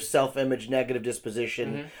negative self-image, negative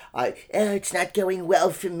disposition. It's not going well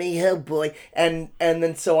for me, oh boy. And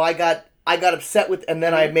then so I got upset with, and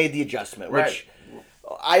then I made the adjustment, which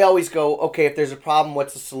I always go, okay, if there's a problem,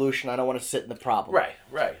 what's the solution? I don't want to sit in the problem.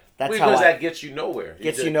 Right. That's because how that gets you nowhere.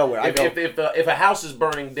 Gets you nowhere. If a house is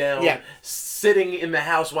burning down, sitting in the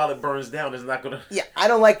house while it burns down is not going to... Yeah, I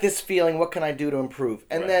don't like this feeling. What can I do to improve?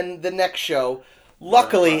 And then the next show,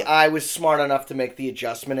 luckily, I was smart enough to make the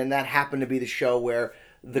adjustment, and that happened to be the show where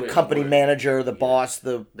the company manager, the boss,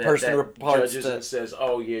 the person who reports judges and says,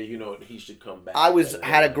 "Oh yeah, he should come back."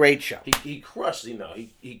 Had a great show. He crushed.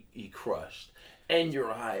 He crushed. And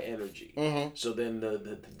you're high energy. So then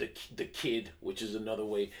the kid, which is another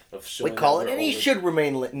way of showing. We call it, and he should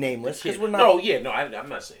remain nameless because we're not. I'm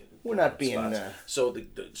not saying we're not being. So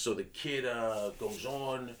the kid goes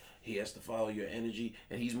on. He has to follow your energy,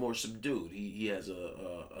 and he's more subdued. He has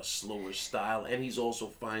a slower style, and he's also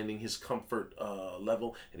finding his comfort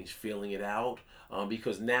level, and he's feeling it out.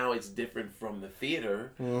 Because now it's different from the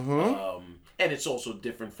theater, and it's also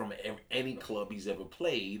different from any club he's ever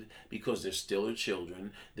played, because they're still the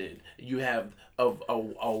children. That you have a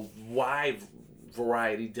wide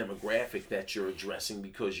variety demographic that you're addressing,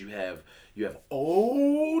 because you have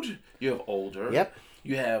older, you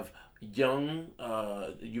have young,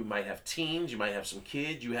 you might have teens, you might have some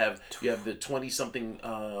kids, you have the 20-something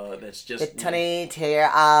that's just the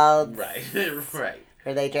 22-year-olds, right.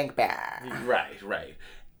 Or they drink beer. Right.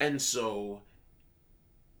 And so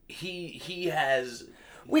he has...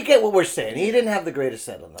 We get what we're saying. He didn't have the greatest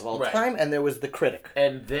set of all time, and there was the critic.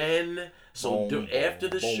 And then, after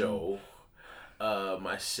the show,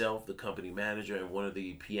 myself, the company manager, and one of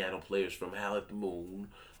the piano players from Howl at the Moon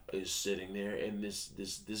is sitting there, and this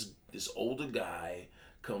older guy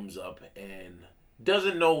comes up and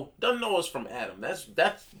doesn't know us from Adam. That's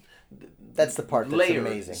the part that's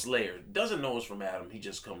amazing. It's layered. Doesn't know us from Adam. He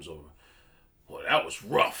just comes over. Well, that was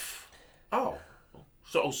rough. Oh.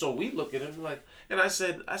 So we look at him like, and I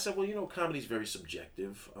said, well, comedy's very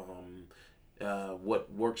subjective. What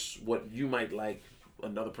works, what you might like,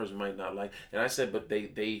 another person might not like. And I said, but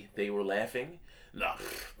they were laughing. No.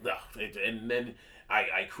 And then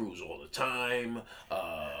I cruise all the time.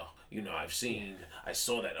 I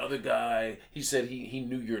saw that other guy. He said he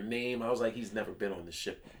knew your name. I was like, he's never been on the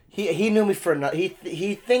ship. He knew me for another.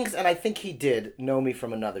 He thinks, and I think he did know me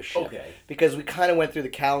from another ship. Okay. Because we kind of went through the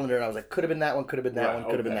calendar, and I was like, could have been that one, could have been that one,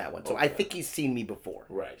 could have been that one. So I think he's seen me before.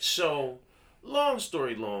 Right. So, long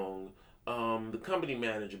story long, the company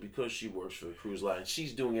manager, because she works for the cruise line,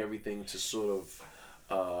 she's doing everything to sort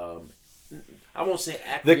of, I won't say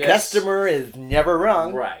acquiesce. The customer is never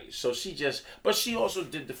wrong. Right. So but she also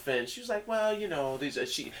did defend. She was like, well,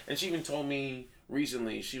 she even told me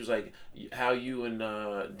recently, she was like, how you and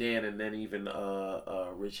Dan and then even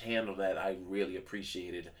Rich handled that, I really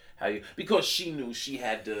appreciated because she knew she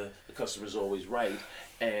had the customer's always right,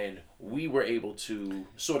 and we were able to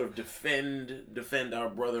sort of defend our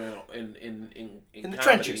brother in the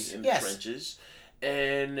trenches. In the trenches.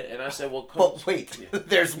 And I said, well, come. But wait,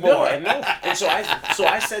 there's more. No. And so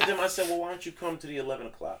I said to him, well, why don't you come to the 11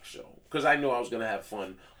 o'clock show? Because I knew I was going to have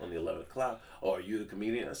fun on the 11 o'clock. Or are you the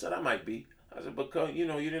comedian? I said, I might be. I said, but you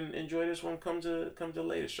didn't enjoy this one. Come to the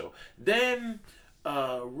later show. Then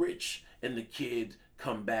Rich and the kid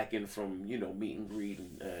come back in from meet and greet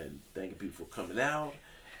and thanking people for coming out.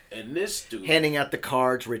 And this dude handing out the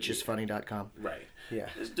cards, richisfunny.com. Right. Yeah.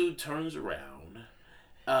 This dude turns around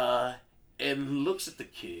and looks at the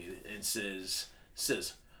kid and says,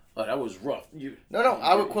 "Oh, that was rough."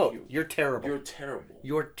 I would quote, "You're terrible. You're terrible.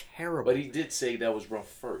 You're terrible." But he did say that was rough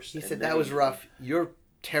first. He said that was rough. You're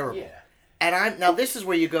terrible. Yeah. And now this is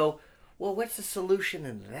where you go, well, what's the solution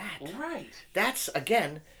in that? Right. That's,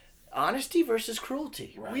 again, honesty versus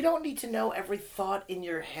cruelty. Right. We don't need to know every thought in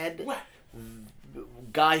your head. Right.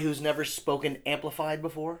 Guy who's never spoken amplified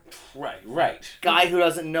before. Right. Guy who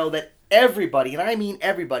doesn't know that everybody, and I mean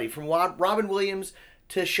everybody, from Robin Williams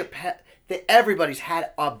to Chappelle, that everybody's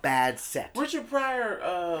had a bad set. Richard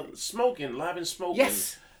Pryor, smoking, live and smoking.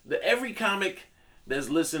 Yes. Every comic that's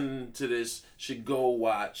listening to this should go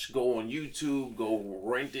on YouTube, go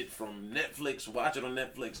rent it from Netflix, watch it on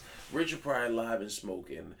Netflix. Richard Pryor, live and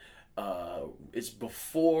smoking. It's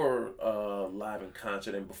before live in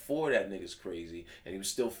concert, and before that nigga's crazy, and he was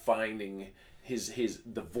still finding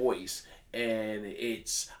the voice. And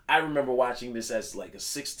I remember watching this as like a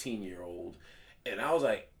 16-year-old, and I was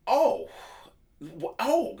like, oh,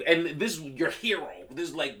 and this is your hero. This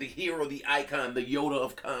is like the hero, the icon, the Yoda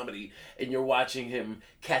of comedy, and you're watching him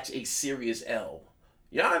catch a serious L.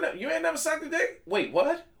 You ain't never sucked a dick? Wait,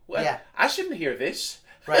 what? Yeah. I shouldn't hear this.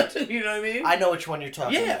 Right. You know what I mean? I know which one you're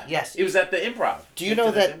talking about. Yes. It was at the Improv. Do you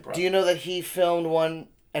know that he filmed one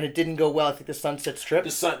and it didn't go well? I think the Sunset Strip.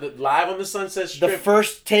 The live on the Sunset Strip. The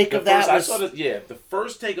first take of that was... the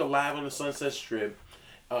first take of live on the Sunset Strip.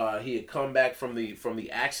 He had come back from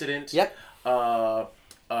the accident. Yep.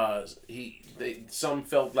 Some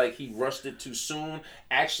felt like he rushed it too soon.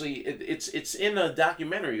 Actually, it's in a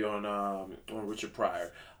documentary on Richard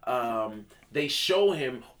Pryor. They show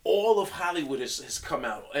him, all of Hollywood has come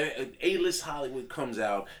out. A-list Hollywood comes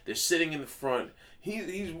out. They're sitting in the front.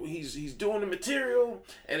 He's doing the material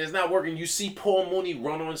and it's not working. You see Paul Mooney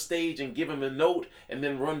run on stage and give him a note and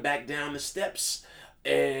then run back down the steps.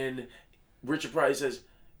 And Richard Pryor says,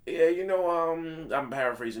 "Yeah, I'm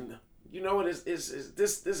paraphrasing. You know what?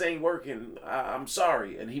 This ain't working. I'm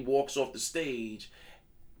sorry." And he walks off the stage.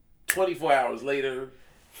 24 hours later,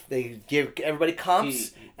 they give everybody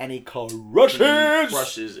comps, and he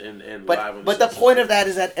crushes. And but the point of that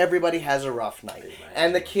is that everybody has a rough night,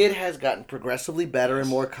 and the kid has gotten progressively better and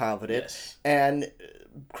more confident. Yes. And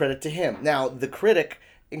credit to him. Now the critic,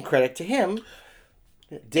 in credit to him,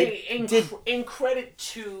 in credit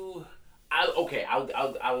to.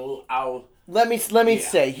 I'll. Let me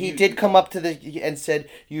say he did come up to and said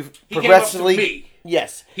you've He progressively. came up to me.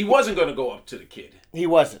 Yes. He wasn't going to go up to the kid. He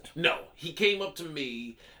wasn't. No, he came up to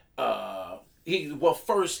me.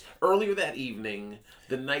 First, earlier that evening,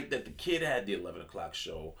 the night that the kid had the 11 o'clock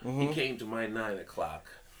show, he came to my 9 o'clock.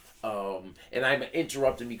 And I'm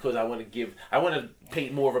interrupting because I want to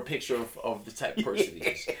paint more of a picture of the type of person he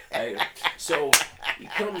is. Right? So he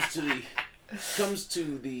comes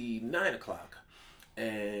to the 9 o'clock,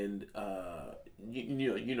 and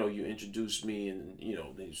you introduced me, and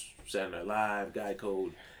there's Saturday Night Live, Guy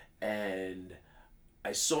Code, and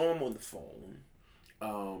I saw him on the phone.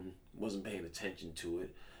 Wasn't paying attention to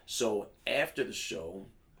it. So after the show,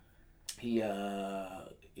 he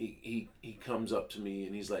comes up to me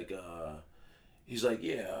and he's like,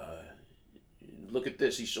 yeah, look at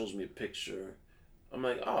this. He shows me a picture. I'm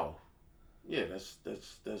like, oh, yeah,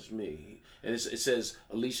 that's me. And it says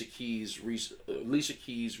Alicia Keys, Reese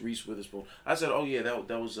Witherspoon. I said, oh yeah,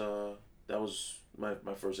 that was my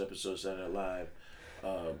first episode of Saturday Night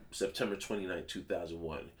Live, September 29,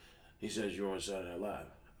 2001. He says, you're on Saturday Night Live.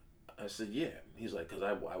 I said, yeah. He's like, because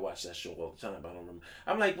I watch that show all the time. I don't remember.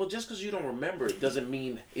 I'm like, well, just because you don't remember it doesn't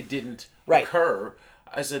mean it didn't occur.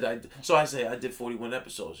 I said, I did 41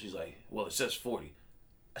 episodes. He's like, well, it says 40.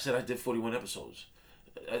 I said, I did 41 episodes.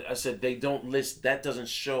 I said, they don't list, that doesn't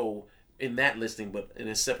show in that listing, but in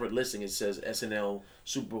a separate listing, it says SNL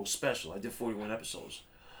Super Bowl Special. I did 41 episodes.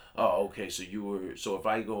 Oh, okay, so if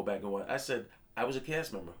I go back and watch, I said, I was a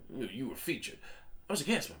cast member. You were featured. I was a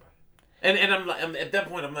cast member. And I'm like, at that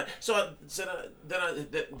point, I'm like, so I said, then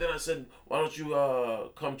I said, why don't you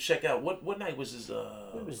come check out what night was this?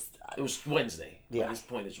 It was Wednesday. Yeah. At this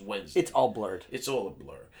point, it's Wednesday. It's all blurred. It's all a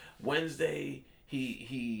blur. Wednesday,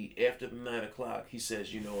 he after the 9 o'clock, he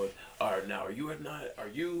says, you know what? All right, now are you at 9? Are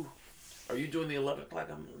you doing the 11 o'clock?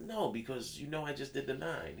 I'm no, because I just did the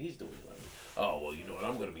 9. He's doing 11. Oh well, you know what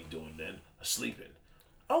I'm gonna be doing then? Sleeping.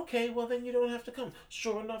 Okay, well then you don't have to come.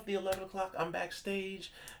 Sure enough, the 11 o'clock, I'm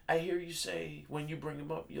backstage. I hear you say, when you bring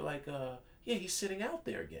him up, you're like, yeah, he's sitting out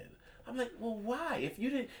there again. I'm like, well, why? If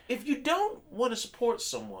you don't want to support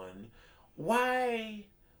someone, why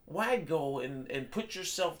go and put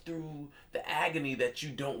yourself through the agony that you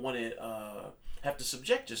don't want to have to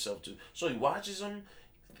subject yourself to? So he watches him.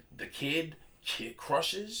 The kid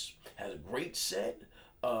crushes, has a great set.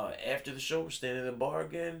 After the show, we're standing in the bar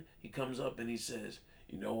again. He comes up and he says,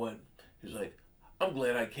 you know what? He's like, I'm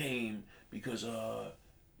glad I came because,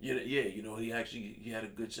 he had a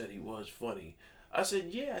good set. He was funny. I said,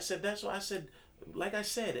 yeah. I said, that's why I said, like I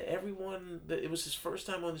said, everyone, it was his first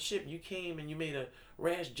time on the ship. You came and you made a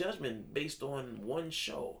rash judgment based on one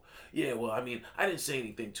show. Yeah, well, I mean, I didn't say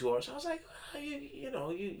anything to her. So I was like,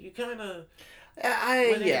 you kind of...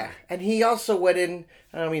 Yeah. And he also went in,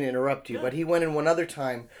 I don't mean to interrupt you, but he went in one other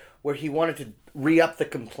time where he wanted to re-up the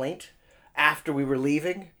complaint after we were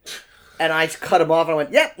leaving. And I cut him off and I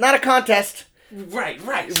went, yep, not a contest. Right.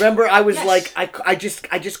 Remember, I was like, I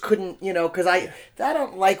just couldn't, because I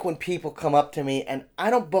don't like when people come up to me and I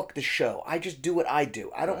don't book the show. I just do what I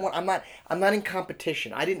do. I don't want. I'm not in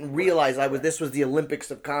competition. I didn't realize this was the Olympics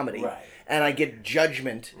of comedy, and I get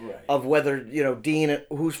judgment of whether Dean,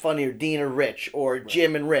 who's funnier, Dean or Rich, or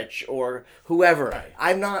Jim and Rich, or whoever. Right.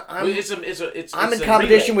 I'm not. I'm in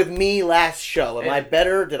competition with me last show. Am I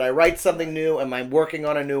better? Did I write something new? Am I working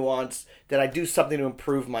on a nuance? Did I do something to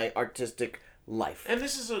improve my artistic life? And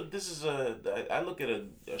this is I look at a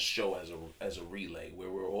show as a relay where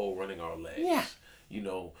we're all running our legs. Yeah.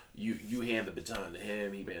 You hand the baton to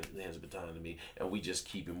him, he hands the baton to me, and we just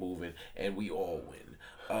keep it moving, and we all win.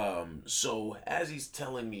 So as he's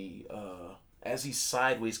telling me, as he's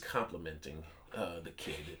sideways complimenting the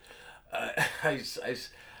kid, I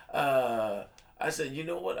said, you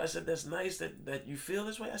know what? I said, that's nice that you feel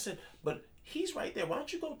this way. I said, but he's right there. Why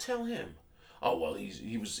don't you go tell him? Oh, well,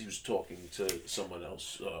 he was talking to someone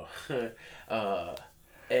else,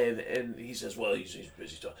 and he says, well, he's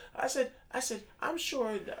busy talking. I said, I'm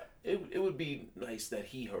sure that it would be nice that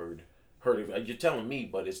he heard it. You're telling me,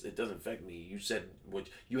 but it doesn't affect me. You said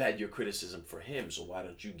you had your criticism for him, so why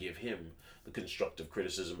don't you give him the constructive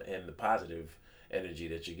criticism and the positive energy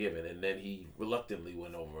that you're giving? And then he reluctantly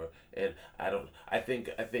went over, and I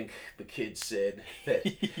think the kid said that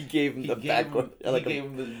he gave him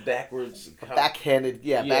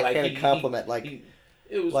backhanded compliment.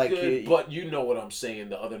 It was good, but you know what I'm saying.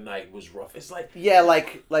 The other night was rough. It's like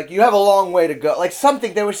like you have a long way to go.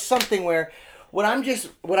 There was something where what I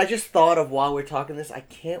just thought of while we're talking this. I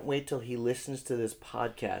can't wait till he listens to this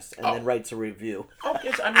podcast and then writes a review. Oh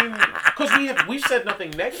yes, I mean, because we've said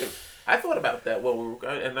nothing negative. I thought about that while we were,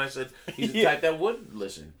 and I said he's the type that would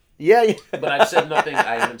listen. Yeah. But I've said nothing.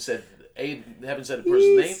 I haven't said A. Haven't said a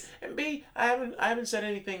person's name, and B. I haven't said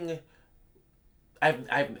anything.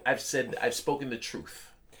 I've spoken the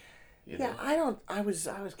truth. Yeah, I was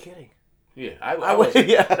kidding. Yeah, I was.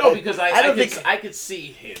 Yeah. No, because I could see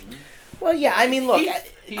him. Well, yeah. I mean, look,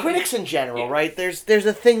 critics in general, right? There's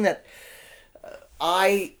a thing that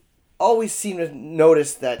I always seem to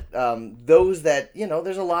notice that those that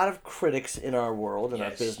there's a lot of critics in our world, in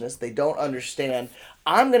our business. They don't understand.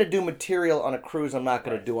 I'm going to do material on a cruise I'm not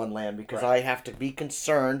going to do on land because I have to be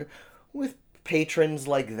concerned with patrons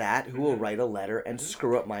like that who will write a letter and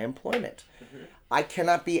screw up my employment. I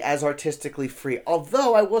cannot be as artistically free.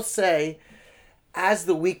 Although I will say, as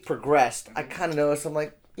the week progressed, I kind of noticed, I'm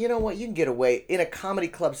like, you know what, you can get away. In a comedy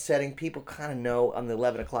club setting, people kind of know on the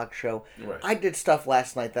 11 o'clock show, I did stuff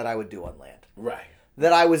last night that I would do on land. Right.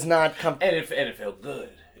 That I was not... And it felt good.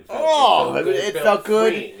 It felt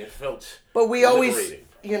good. Freeing. It felt But we always,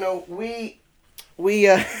 we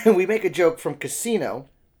make a joke from Casino.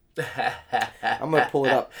 I'm going to pull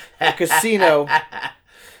it up. The Casino...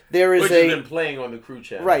 There is Which has been playing on the Crew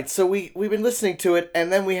channel. Right, so we've been listening to it,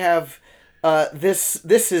 and then we have this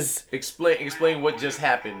is... Explain what just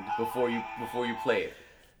happened before you play it.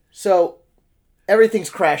 So, everything's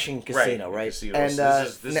crashing in Casino, right? Casino. And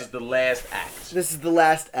this is the last act. This is the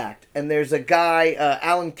last act, and there's a guy,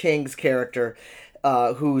 Alan King's character,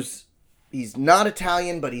 he's not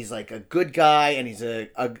Italian, but he's like a good guy, and he's the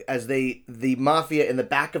mafia in the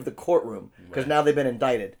back of the courtroom, because now they've been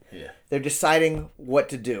indicted. Yeah. They're deciding what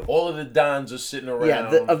to do. All of the Dons are sitting around.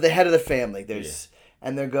 Yeah, of the head of the family.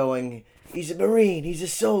 And they're going, he's a Marine, he's a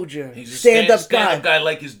soldier, he's a stand-up guy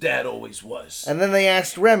like his dad always was. And then they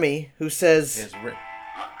asked Remy, who says... Yes,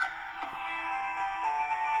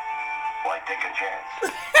 why take a chance?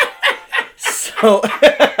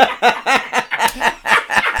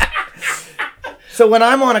 So when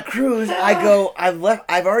I'm on a cruise, I go,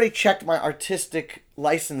 I've already checked my artistic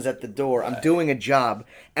license at the door. I'm doing a job.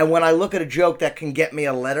 And when I look at a joke that can get me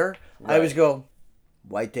a letter, I always go,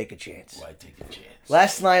 why take a chance? Why take a chance?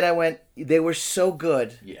 Last night I went, they were so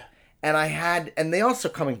good. Yeah. And they also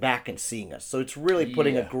coming back and seeing us. So it's really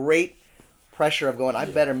putting a great pressure of going, I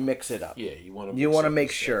better mix it up. Yeah, you want to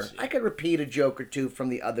make sure. I could repeat a joke or two from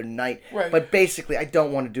the other night. Right. But basically, I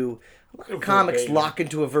don't want to do... Comics lock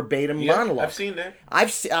into a verbatim monologue. I've seen that.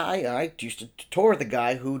 I used to tour the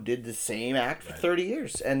guy who did the same act for 30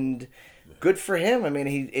 years, and good for him. I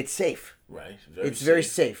mean, it's safe. Right. It's very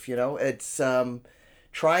safe. It's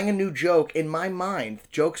trying a new joke, in my mind,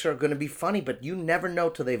 jokes are going to be funny, but you never know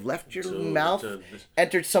till they've left your mouth,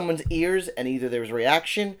 entered someone's ears, and either there's a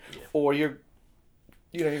reaction or you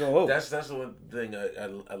go, oh. That's the one thing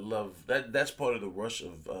I love. That's part of the rush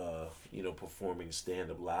of performing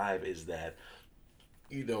stand-up live is that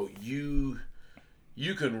you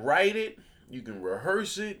can write it, you can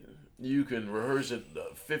rehearse it, you can rehearse it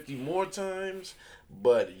 50 more times,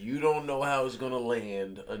 but you don't know how it's gonna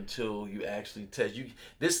land until you actually test.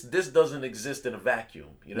 This doesn't exist in a vacuum.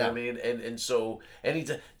 You know what I mean? And so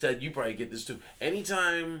anytime you probably get this too.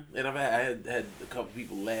 Anytime, and I had a couple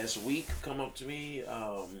people last week come up to me,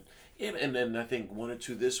 and then I think one or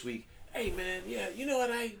two this week. Hey man, yeah, you know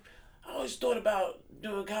what I always thought about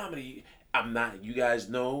doing comedy. I'm not. You guys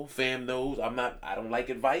know, fam knows. I'm not. I don't like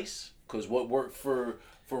advice because what worked for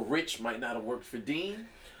Rich might not have worked for Dean.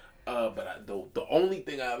 But the only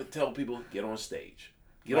thing I would tell people, get on stage.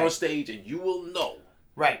 Get on stage and you will know.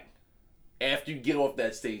 Right. After you get off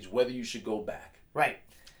that stage, whether you should go back. Right.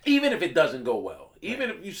 Even if it doesn't go well. Even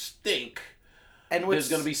if you stink. And there's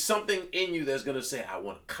going to be something in you that's going to say, I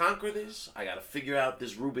want to conquer this. I got to figure out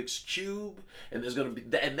this Rubik's Cube. And there's going to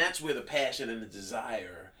be, and that's where the passion and the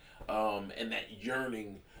desire and that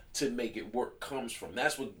yearning to make it work comes from.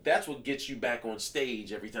 That's what gets you back on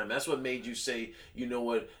stage every time. That's what made you say, you know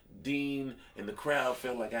what, Dean and the crowd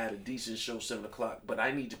felt like I had a decent show 7:00, but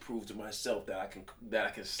I need to prove to myself that I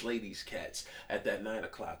can slay these cats at that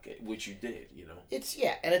 9:00, which you did. It's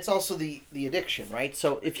and it's also the addiction, right?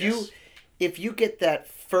 So if you get that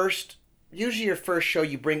usually your first show,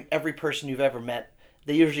 you bring every person you've ever met.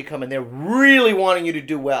 They usually come in there really wanting you to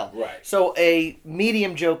do well. Right. So a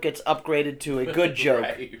medium joke gets upgraded to a good joke.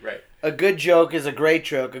 Right. A good joke is a great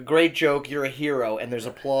joke. A great joke, you're a hero, and there's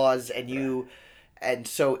applause, and you... And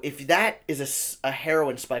so if that is a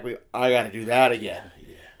heroin spike where I got to do that again,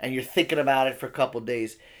 and you're thinking about it for a couple of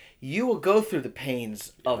days, you will go through the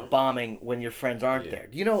pains of bombing when your friends aren't there.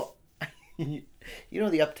 You know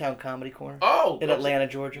the Uptown Comedy Corner? Oh! In Atlanta,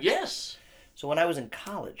 Georgia? Yes. So when I was in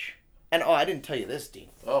college... And I didn't tell you this, Dean.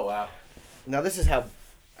 Oh, wow. Now this is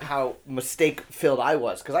how mistake-filled I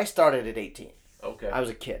was, because I started at 18. Okay. I was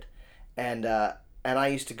a kid. And I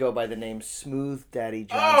used to go by the name Smooth Daddy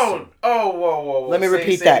Johnson. Whoa. Let me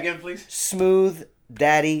repeat say that. It again, please. Smooth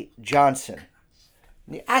Daddy Johnson.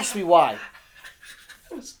 Ask me why.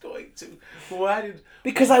 I was going to. Why did...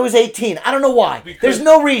 Because I was 18. I don't know why. There's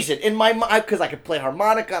no reason. In my mind, because I could play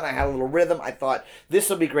harmonica and I had a little rhythm, I thought, this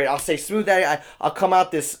will be great. I'll say Smooth Daddy. I'll come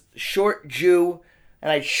out this short Jew,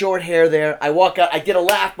 and I had short hair there. I walk out. I did a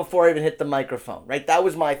laugh before I even hit the microphone, right? That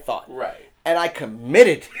was my thought. Right. And I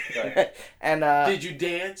committed. Right. And did you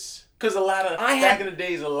dance? Because back in the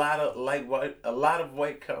days, a lot of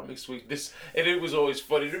white comics and it was always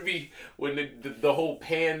funny. It'd be when the whole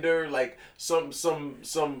pander, like some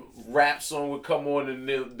rap song would come on and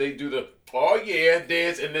they do the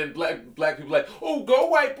dance, and then black people like, oh, go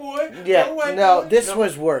white boy. Yeah, go white no, boy. this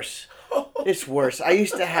was worse. It's worse. I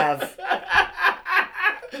used to have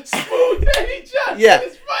Smooth Daddy Johnson. Yeah.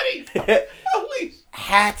 It's funny. Holy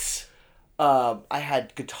hats. I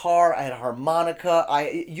had guitar. I had a harmonica.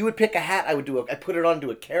 You would pick a hat. I put it on to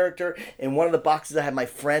a character. In one of the boxes, I had my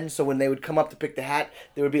friends. So when they would come up to pick the hat,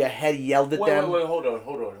 there would be a head yelled at them. Wait, hold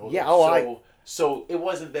on. Yeah. So it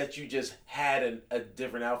wasn't that you just had a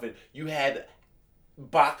different outfit. You had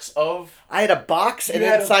box of. I had a box, and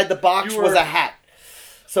inside the box was a hat.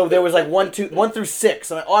 So there was like 1 through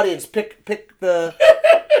 6. And the audience pick the.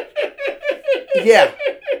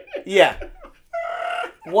 Yeah.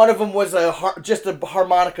 One of them was just a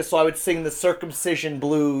harmonica, so I would sing the Circumcision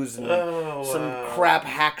Blues and some crap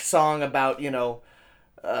hack song about,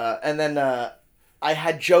 and then I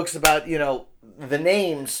had jokes about, the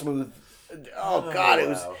name Smooth. Oh, God, it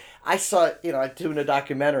was... I saw it, I doing a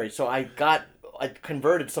documentary, so I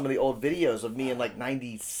converted some of the old videos of me in like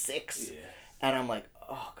 96, and I'm like,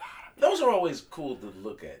 oh, God. Those are always cool to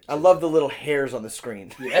look at. I love the little hairs on the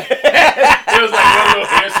screen. Yeah. There was like one little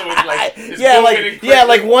hair, so it's like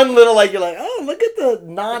like one little, like, you're like, oh, look at the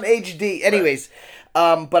non-HD. Anyways,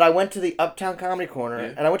 but I went to the Uptown Comedy Corner,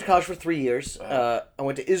 and I went to college for 3 years. I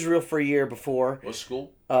went to Israel for a year before. What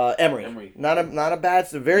school? Emory. Not a bad,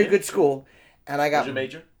 it's a very good school. And I got. What's your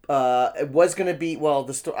major? It was going to be,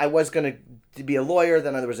 I was going to be a lawyer,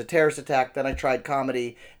 then there was a terrorist attack, then I tried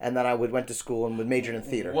comedy, and then I went to school and majored in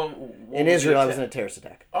theater. In Israel, I was in a terrorist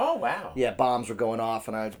attack. Oh, wow. Yeah, bombs were going off,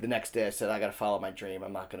 and the next day I said, I got to follow my dream.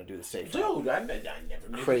 I'm not going to do the safe thing. Dude, I never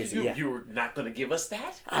knew. Crazy, you were not going to give us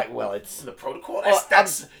that? It's... The protocol?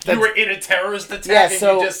 You were in a terrorist attack and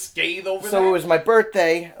you just scathed over that? So it was my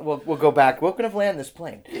birthday. We'll go back. We're going to land this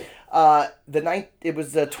plane. It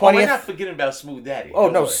was the 20th. Oh, we're not forgetting about Smooth Daddy. Oh,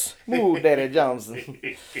 no, Smooth Daddy Johnson.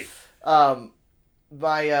 It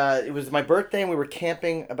was my birthday, and we were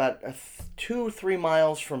camping about 2 or 3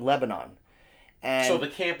 miles from Lebanon. And so the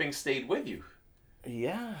camping stayed with you.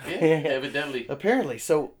 Yeah. Evidently. Apparently.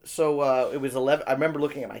 So it was 11. I remember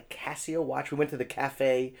looking at my Casio watch. We went to the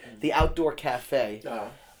cafe, the outdoor cafe,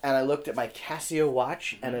 and I looked at my Casio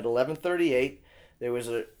watch, and at 11:38, there was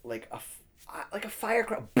a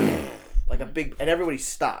firecracker, like a big, and everybody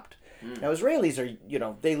stopped. Now, Israelis are,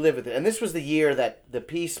 they live with it. And this was the year that the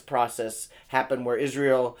peace process happened where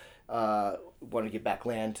Israel wanted to give back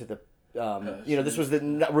land to the, this was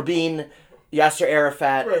the Rabin, Yasser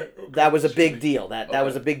Arafat. Right, okay. That was a big deal. That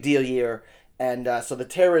was a big deal year. And so the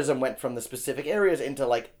terrorism went from the specific areas into,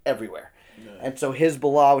 everywhere. Yeah. And so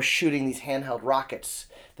Hezbollah was shooting these handheld rockets.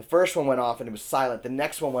 The first one went off and it was silent. The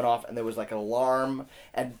next one went off and there was an alarm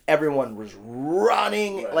and everyone was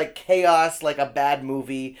running like chaos, like a bad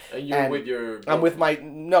movie. And you're with your... I'm with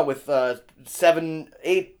with 7,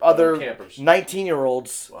 8 other campers.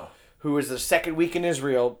 19-year-olds who is the second week in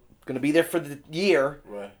Israel, going to be there for the year.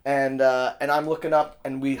 Right. And I'm looking up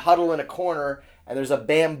and we huddle in a corner and there's a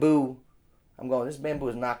bamboo. I'm going, this bamboo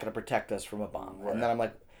is not going to protect us from a bomb. Right. And then I'm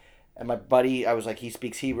like... And my buddy, I was like, he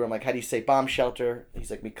speaks Hebrew. I'm like, how do you say bomb shelter? He's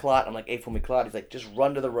like, miklat. I'm like, Eiffel miklat. He's like, just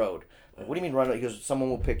run to the road. I'm like, what do you mean run? He goes, someone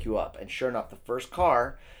will pick you up. And sure enough, the first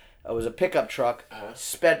car was a pickup truck,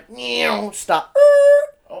 sped, stop,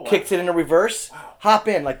 kicked it into reverse, hop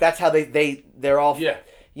in. Like, that's how they're all,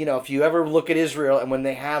 if you ever look at Israel and when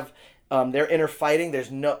they have their inner fighting,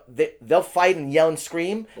 they'll fight and yell and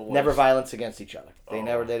scream, never violence against each other.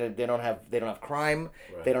 They don't have crime.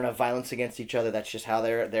 Right. They don't have violence against each other. That's just how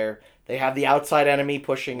they have the outside enemy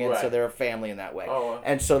pushing in, so they're a family in that way. Oh, wow.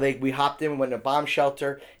 And so we hopped in, we went to a bomb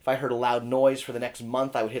shelter. If I heard a loud noise for the next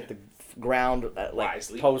month, I would hit the ground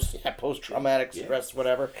post-traumatic stress,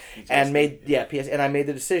 whatever, and I made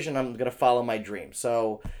the decision I'm going to follow my dream.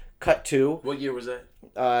 So, cut to. What year was that?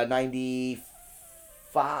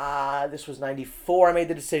 95. This was 94. I made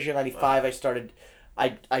the decision. 95. I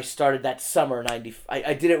started that summer. I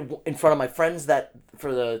did it in front of my friends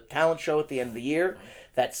for the talent show at the end of the year.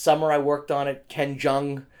 That summer I worked on it. Ken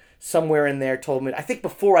Jeong, somewhere in there, told me. I think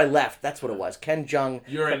before I left, that's what it was. Ken Jeong.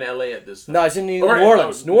 You're in LA at this time. No, I was in New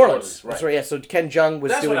Orleans. New Orleans. Right. That's right. Yeah. So Ken Jeong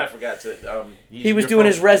was doing. That's what I forgot to. He was doing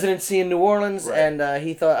his residency in New Orleans, and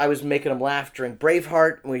he thought I was making him laugh during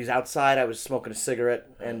Braveheart. When he was outside, I was smoking a cigarette,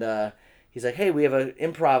 and he's like, hey, we have an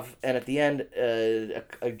improv, and at the end, a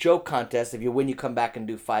joke contest. If you win, you come back and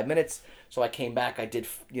do 5 minutes. So I came back. I did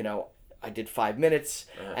 5 minutes,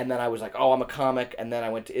 and then I was like, oh, I'm a comic. And then I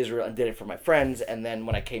went to Israel and did it for my friends. And then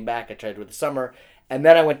when I came back, I tried to do it the summer. And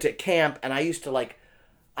then I went to camp, and I used to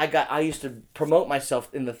promote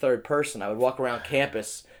myself in the third person. I would walk around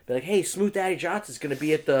campus, be like, hey, Smooth Daddy Johnson's going to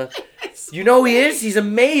be at the, you know who he is? He's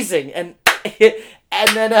amazing. And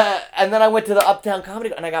then I went to the Uptown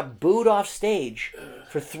Comedy, and I got booed off stage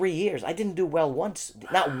for 3 years. I didn't do well once,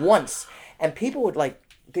 not once. And people would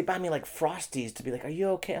they buy me Frosties to be like, are you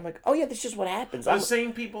okay? I'm like, oh yeah, that's just what happens. The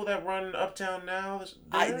same people that run Uptown now?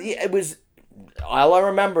 It was, all I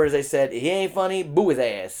remember is they said, he ain't funny, boo his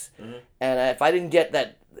ass. Mm-hmm. And if I didn't get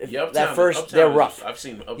that, Uptown, they're rough. I've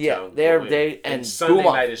seen Uptown. Yeah, and Sunday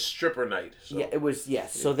night is stripper night. So. Yeah, it was,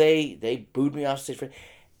 yes. Yeah. So they booed me off stage.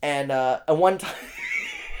 And one time...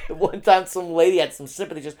 One time, some lady had some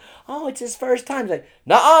sympathy. Just, oh, it's his first time. He's like,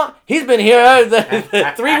 nuh-uh, he's been here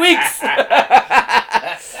 3 weeks.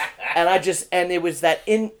 And it was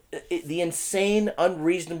the insane,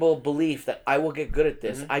 unreasonable belief that I will get good at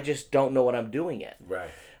this. Mm-hmm. I just don't know what I'm doing yet. Right.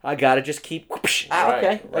 I gotta just keep. Okay,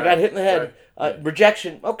 I got hit in the head.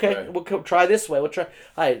 Rejection. Okay, we'll try this way. We'll try.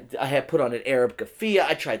 I had put on an Arab keffiyeh.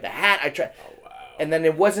 I tried the hat. And then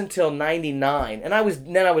it wasn't until 99, and I was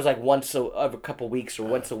once every couple of weeks or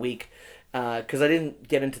once a week, because I didn't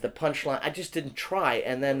get into the punchline. I just didn't try,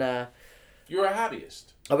 and then you're a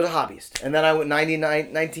hobbyist. I was a hobbyist, and then I went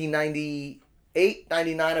 1998,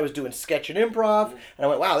 99. I was doing sketch and improv, and I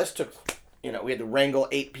went, wow, this took, we had to wrangle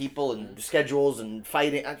 8 people and schedules and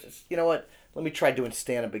fighting. I just, you know what? Let me try doing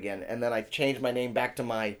stand-up again, and then I changed my name back to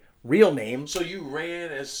my real name. So you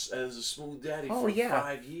ran as a Smooth Daddy for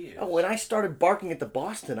 5 years. Oh, when I started barking at the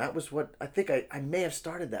Boston, that was what I think I may have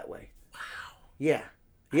started that way. Wow. Yeah.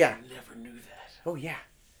 I never knew that. Oh, yeah.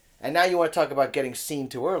 And now you want to talk about getting seen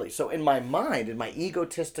too early. So in my mind, in my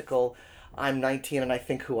egotistical, I'm 19 and I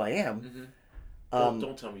think who I am. Mm-hmm.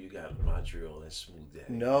 Don't tell me you got Montreal as Smooth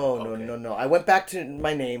Daddy. No. I went back to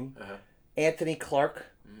my name, Anthony Clark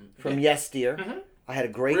from Yes Dear. Mm-hmm. I had a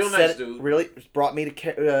great nice dude. Really brought me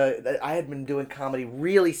to. I had been doing comedy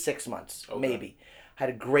really 6 months, maybe. Had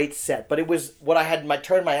a great set. But it was what I had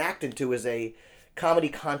turned my act into was a comedy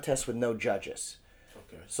contest with no judges.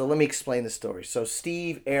 Okay. So let me explain the story. So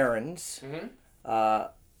Steve Aarons had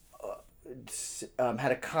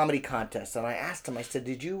a comedy contest, and I asked him, I said,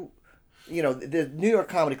 did you, the New York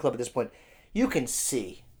Comedy Club at this point, you can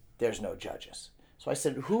see there's no judges. So I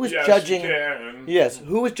said, who was judging? Yes,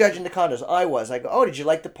 who was judging the contest? I was. I go, oh, did you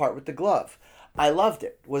like the part with the glove? I loved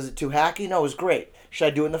it. Was it too hacky? No, it was great. Should I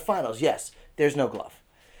do it in the finals? Yes. There's no glove.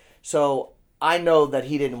 So I know that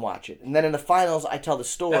he didn't watch it. And then in the finals, I tell the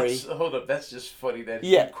story. Hold up. That's just funny that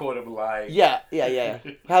you caught him lying. Yeah.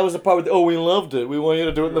 How was the part with, we loved it. We want you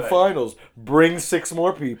to do it in the finals. Bring 6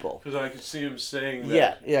 more people. Because I could see him saying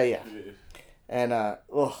that. Yeah. And,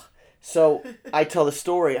 so I tell the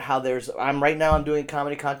story how I'm doing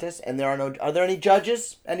comedy contests, and are there any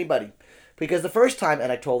judges? Anybody? Because the first time,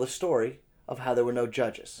 and I told the story of how there were no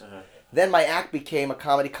judges. Uh-huh. Then my act became a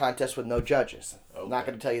comedy contest with no judges. Okay. I'm not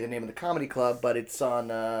going to tell you the name of the comedy club, but it's on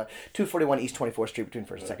 241 East 24th Street between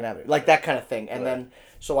 1st and 2nd Avenue. Like that kind of thing. And then,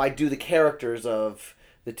 so I do the characters of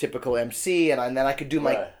the typical MC, and then I could do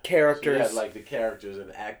my characters. So you had like the characters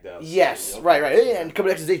and act out. Yes, right. And coming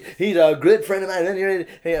next to say, he's a good friend of mine. And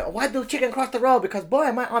then why'd the chicken cross the road? Because, boy,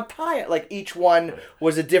 I'm tired. Like each one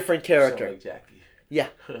was a different character. Like Jackie. Yeah,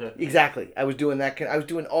 exactly. I was doing that. I was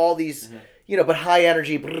doing all these... but high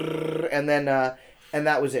energy, and then, and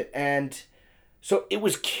that was it. And so it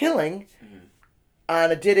was killing,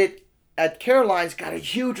 and I did it at Caroline's, got a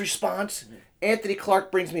huge response. Anthony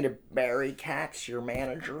Clark brings me to Barry Katz, your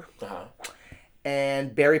manager.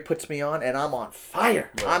 And Barry puts me on, and I'm on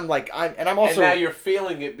fire. Right. I'm also... And now you're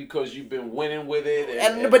feeling it because you've been winning with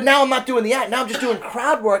it. But now I'm not doing the act. Now I'm just doing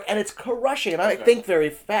crowd work, and it's crushing, and I think very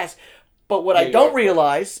fast. But what I don't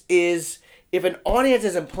realize is if an audience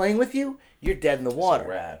isn't playing with you, you're dead in the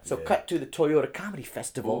water. So cut to the Toyota Comedy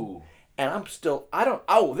Festival, and I'm still...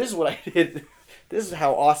 this is what I did. This is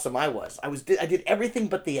how awesome I was. I did everything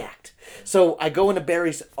but the act. So I go into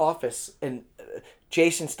Barry's office, and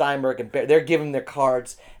Jason Steinberg and Barry, they're giving their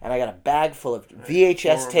cards, and I got a bag full of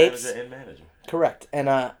VHS tapes. Manager and manager. Correct. And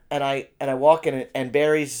I walk in, and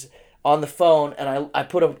Barry's on the phone, and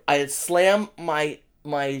I slam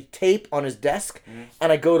my tape on his desk,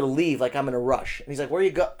 and I go to leave like I'm in a rush. And he's like, "Where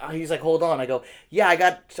you go?" He's like, "Hold on." I go, "Yeah, I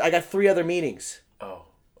got 3 other meetings."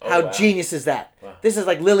 How genius is that? Wow. This is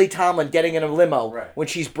like Lily Tomlin getting in a limo when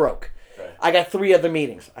she's broke. Right. I got 3 other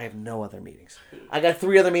meetings. I have no other meetings. I got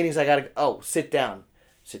 3 other meetings. I got to sit down.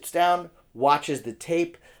 Sits down, watches the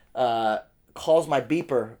tape, calls my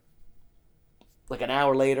beeper like an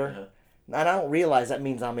hour later, and I don't realize that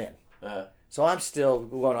means I'm in. So I'm still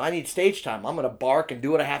going, I need stage time. I'm going to bark and do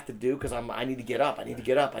what I have to do because I need to get up. I need to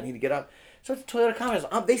get up. So it's Toyota Comedy.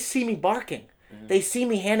 They see me barking. They see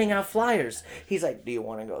me handing out flyers. He's like, do you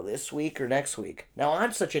want to go this week or next week? Now,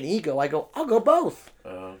 I'm such an ego. I go, I'll go both.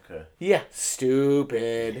 Oh, okay. Yeah,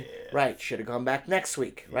 stupid. Yeah. Right, should have gone back next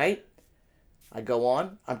week, right? I go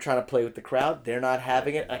on. I'm trying to play with the crowd. They're not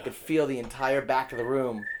having it. I could feel the entire back of the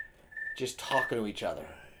room just talking to each other.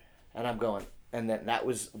 And I'm going... And then that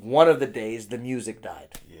was one of the days the music died.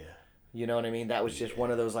 Yeah. You know what I mean? That was just one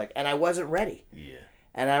of those and I wasn't ready. Yeah.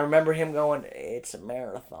 And I remember him going, it's a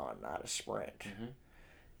marathon, not a sprint.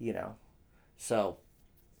 So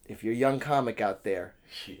if you're a young comic out there,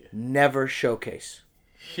 never showcase.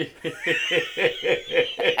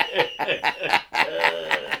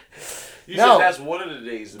 You said that's one of the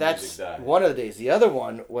days the music died. That's one of the days. The other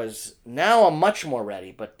one was, now I'm much more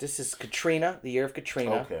ready, but this is Katrina, the year of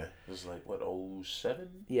Katrina. Okay. It was like, what, 07?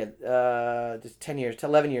 Yeah,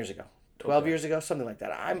 11 years ago. 12 years ago, something like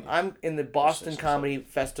that. I'm in the Boston Comedy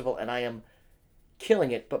Festival, and I am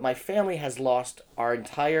killing it, but my family has lost our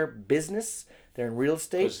entire business. They're in real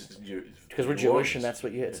estate. Because we're Jewish, and that's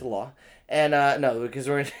what it's a law. And no, because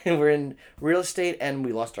we're in real estate, and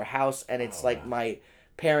we lost our house, and it's my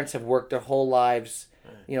parents have worked their whole lives,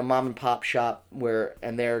 mom and pop shop,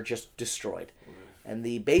 and they're just destroyed. And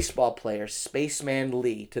the baseball player, Spaceman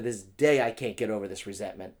Lee, to this day I can't get over this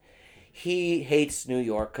resentment. He hates New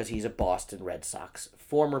York because he's a Boston Red Sox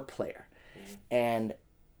former player. And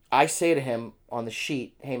I say to him on the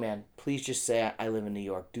sheet, hey man, please just say I live in New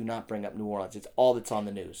York. Do not bring up New Orleans. It's all that's on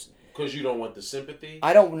the news. Because you don't want the sympathy?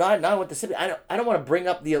 I don't not want the sympathy. I don't want to bring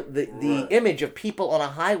up the image of people on a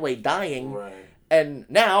highway dying. Right. And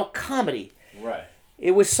now comedy. Right.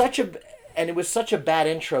 It was such a bad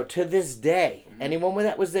intro to this day. Mm-hmm. Anyone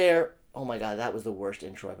that was there, oh my God, that was the worst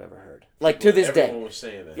intro I've ever heard. To this day. Everyone was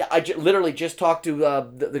saying that. Yeah, I literally just talked to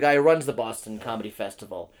the guy who runs the Boston Comedy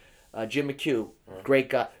Festival, Jim McHugh, great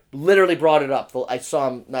guy. Literally brought it up. I saw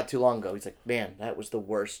him not too long ago. He's like, man, that was the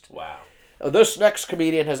worst. Wow. this next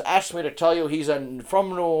comedian has asked me to tell you he's from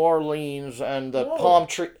New Orleans and the palm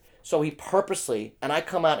tree. So he purposely, and I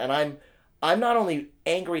come out and I'm not only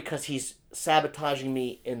angry because he's sabotaging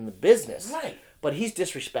me in the business, Right. but he's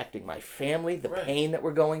disrespecting my family, the pain that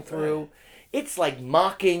we're going through. Right. It's like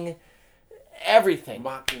mocking everything.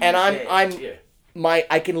 And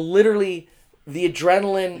I can literally, the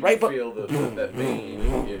adrenaline, you right? feel that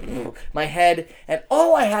pain. My head, and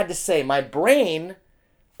all I had to say, my brain,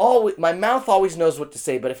 my mouth always knows what to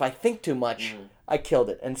say, but if I think too much, I killed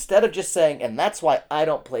it. Instead of just saying, and that's why I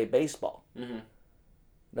don't play baseball. Mm-hmm.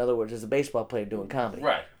 In other words, as a baseball player doing comedy.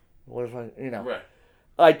 Right. What if I, Right.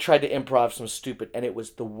 I tried to improv some stupid, and it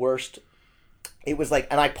was the worst. It was like,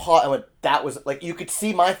 and I paused, I went, that was, like, you could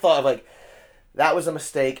see my thought of, like, that was a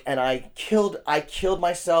mistake, and I killed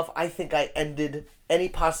myself. I think I ended any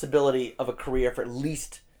possibility of a career for at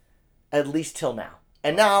least till now.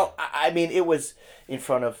 And now, I mean, it was in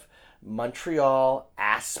front of Montreal,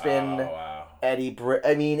 Aspen, Eddie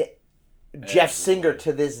Jeff Singer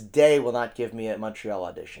to this day will not give me a Montreal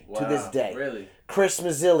audition. Wow, to this day. Really? Chris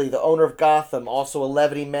Mazzilli, the owner of Gotham, also a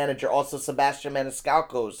levity manager, also Sebastian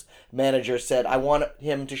Maniscalco's manager, said, I want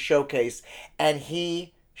him to showcase, and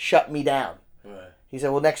he shut me down. Right. He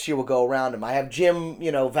said, well, next year we'll go around him. I have Jim,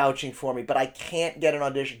 vouching for me, but I can't get an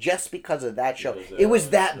audition just because of that show. It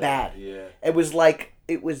was that bad. Yeah. It was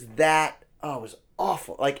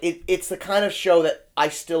awful. Like, it's the kind of show that I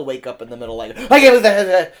still wake up in the middle like, I can't believe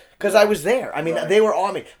that, because I was there. I mean, they were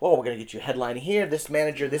on me. Well, we're going to get you headlining here, this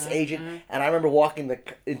manager, this agent. And I remember walking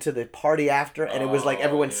into the party after, and it was like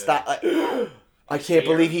everyone stopped. Like, I can't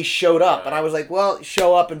believe he showed up. And I was like, well,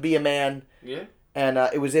 show up and be a man. Yeah. And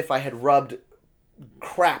it was if I had rubbed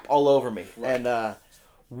crap all over me. Right. And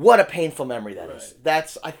what a painful memory that is.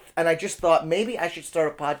 And I just thought maybe I should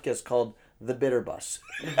start a podcast called The Bitter Bus.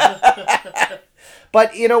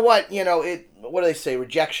 But you know what? What do they say?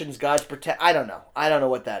 Rejection's God's protect. I don't know. I don't know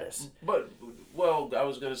what that is. But, well, I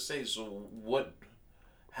was going to say, so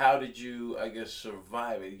how did you, I guess,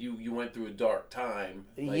 survive it? You went through a dark time.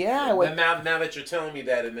 Yeah. Now that you're telling me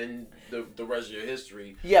that, and then the rest of your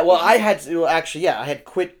history. Yeah, well, I had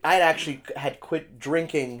actually quit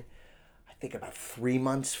drinking, I think about 3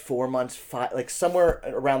 months, 4 months, 5, like somewhere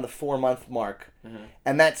around the 4-month mark. Mm-hmm.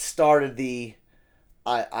 And that started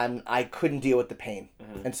I couldn't deal with the pain.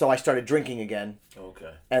 Mm-hmm. And so I started drinking again.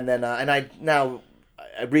 Okay. And then,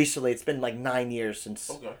 recently, it's been like 9 years since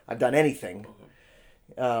I've done anything.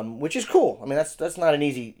 Okay. Which is cool. I mean, that's not an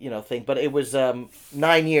easy, thing, but it was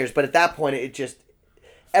 9 years. But at that point, it just,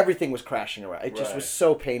 everything was crashing around. It just was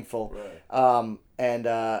so painful. Right.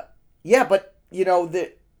 But,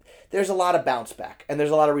 there's a lot of bounce back, and there's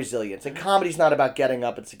a lot of resilience. And comedy's not about getting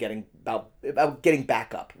up, it's about getting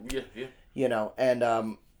back up. Yeah, yeah.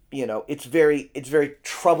 It's very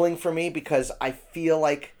troubling for me because I feel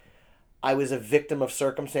like I was a victim of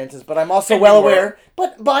circumstances, but I'm also well aware.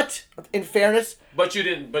 But in fairness, but you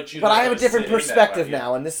didn't. But I have a different perspective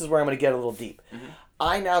now, and this is where I'm going to get a little deep. Mm-hmm.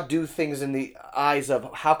 I now do things in the eyes of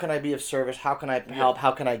how can I be of service, how can I help, how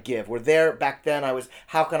can I give. Where there back then I was,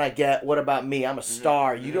 how can I get? What about me? I'm a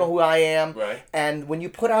star. You know who I am. Right. And when you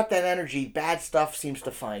put out that energy, bad stuff seems to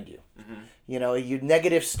find you. Mm-hmm. Your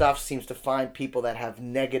negative stuff seems to find people that have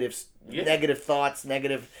negative thoughts,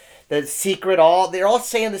 the secret. They're all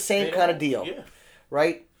saying the same kind of deal,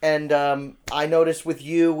 right? And I noticed with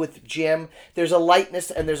you, with Jim, there's a lightness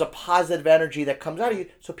and there's a positive energy that comes out of you,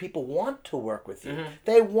 so people want to work with you. Mm-hmm.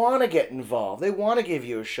 They want to get involved. They want to give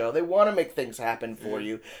you a show. They want to make things happen for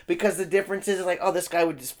you, because the difference is like, oh, this guy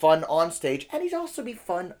would just fun on stage, and he'd also be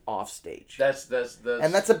fun off stage. That's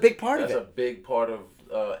a big part of it. That's a big part of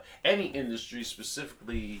any industry,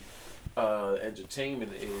 specifically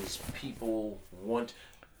entertainment, is people want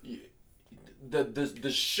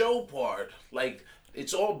the show part, like.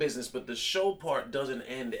 It's all business, but the show part doesn't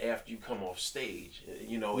end after you come off stage.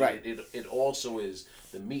 Right. It also is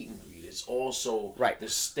the meet and greet. It's also the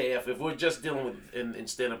staff. If we're just dealing with in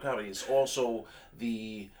stand-up comedy, it's also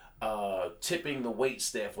the tipping the wait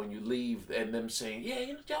staff when you leave, and them saying, yeah,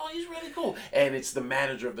 he's really cool. And it's the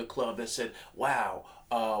manager of the club that said, wow,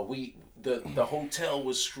 the hotel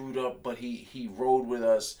was screwed up, but he rode with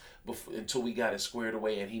us until we got it squared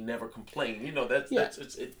away, and he never complained. That's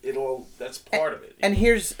part of it. And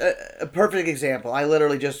here's a perfect example. I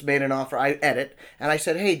literally just made an offer. I edit, and I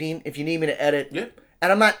said, hey, Dean, if you need me to edit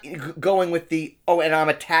And I'm not going with the, and I'm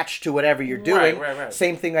attached to whatever you're doing. Right.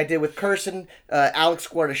 Same thing I did with Curson. Alex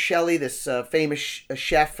Guarnaschelli, this famous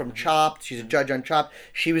chef from Chopped. She's a judge on Chopped.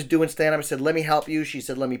 She was doing stand-up. I said, let me help you. She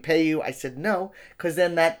said, let me pay you. I said, no, because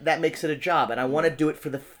then that makes it a job. And I want to do it for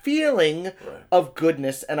the feeling of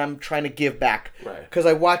goodness, and I'm trying to give back. Because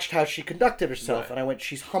I watched how she conducted herself, and I went,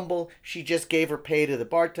 she's humble. She just gave her pay to the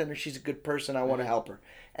bartender. She's a good person. I want to help her.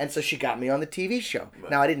 And so she got me on the TV show. Right.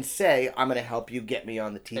 Now, I didn't say, I'm going to help you get me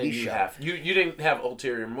on the TV show. You didn't have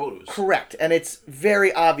ulterior motives. Correct. And it's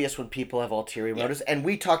very obvious when people have ulterior motives. And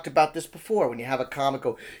we talked about this before. When you have a comic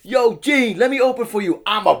go, yo, Gene, let me open for you.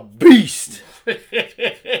 I'm a beast.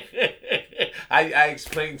 I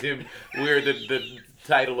explained to him where the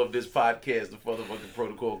title of this podcast, the FuthaMuckin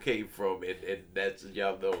Protocol, came from, and that's,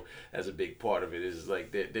 y'all know, that's a big part of it. Is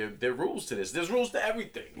like there are rules to this. There's rules to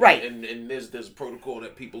everything, right? And there's a protocol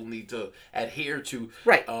that people need to adhere to,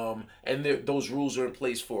 right? And those rules are in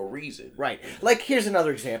place for a reason, right? Like, here's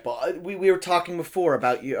another example. We were talking before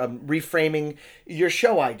about you reframing your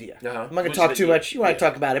show idea. I'm not going to talk too much. You want to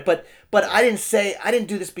talk about it, but I didn't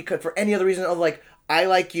do this because for any other reason other like, I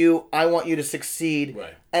like you. I want you to succeed.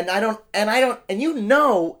 Right. And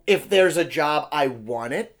if there's a job, I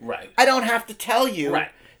want it. Right. I don't have to tell you. Right.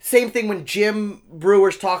 Same thing when Jim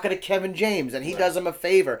Breuer's talking to Kevin James and he does him a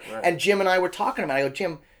favor. Right. And Jim and I were talking about it. I go,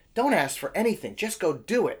 Jim, don't ask for anything. Just go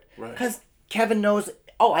do it. Right. Because Kevin knows,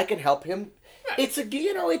 I can help him. Right.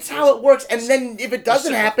 It's how it works. And then if it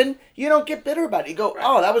doesn't happen, you don't get bitter about it. You go,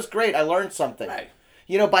 that was great. I learned something. Right.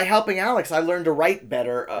 By helping Alex, I learned to write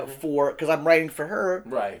better because I'm writing for her.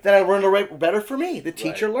 Right. Then I learned to write better for me. The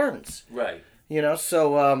teacher learns. Right.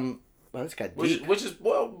 So this got deep. Which is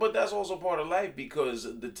but that's also part of life because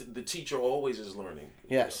the teacher always is learning.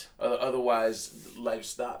 Yes. Otherwise, life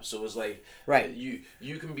stops. So it's like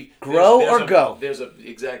you can be grow or go. There's a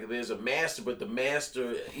master, but the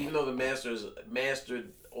master, even though the master has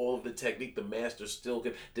mastered all of the technique, the master still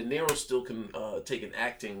can. De Niro still can take an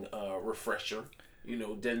acting refresher.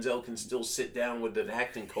 Denzel can still sit down with an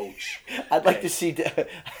acting coach. I'd like to see De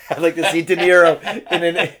Niro in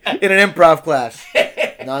an improv class.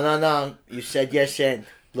 No. You said yes and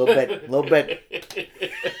little bit.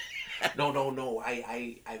 No.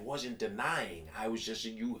 I wasn't denying. I was just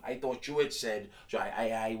I thought you had said. So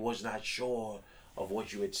I was not sure of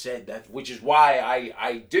what you had said. Which is why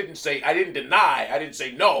I didn't deny. I didn't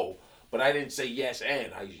say no. But I didn't say yes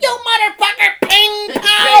and. You motherfucker! Ping,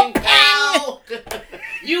 pow, pow!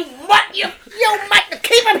 You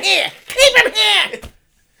keep him here! Keep him here!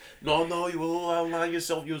 No, you will allow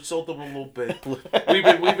yourself. You insult them a little bit. We've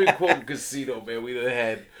been quoting Casino, man.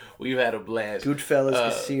 We've had a blast. Goodfellas,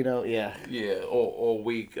 Casino, yeah, all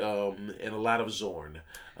week, and a lot of Zorn.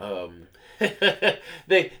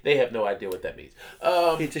 They have no idea what that means.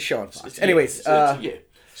 It's a show on Fox. Anyways,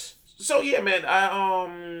 So yeah, man,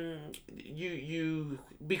 you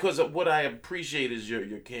because of what I appreciate is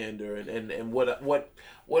your candor and what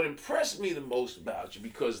impressed me the most about you,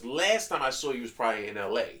 because last time I saw you was probably in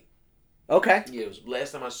L.A. Okay. Yeah,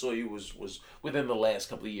 last time I saw you was within the last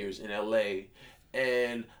couple of years in L.A.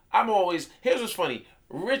 And here's what's funny.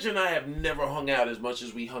 Rich and I have never hung out as much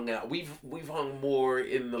as we hung out. We've hung more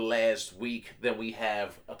in the last week than we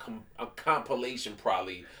have a compilation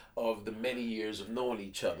probably of the many years of knowing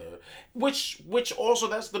each other. Which also,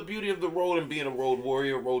 that's the beauty of the road and being a road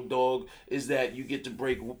warrior, road dog, is that you get to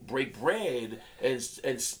break bread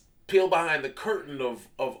and peel behind the curtain of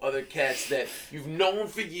other cats that you've known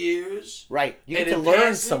for years. Right. You get to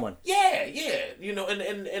learn someone. Yeah.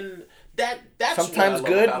 And that's sometimes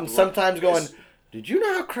good and sometimes going, did you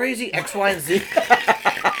know how crazy X, Y, and Z?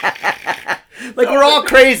 We're all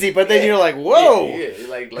crazy, but then you're like, whoa. Yeah.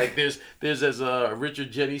 Like there's as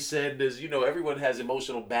Richard Jenny said, there's everyone has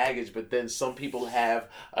emotional baggage, but then some people have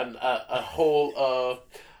a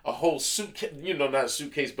whole suitcase, not a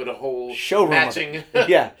suitcase, but a whole showroom matching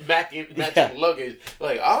luggage.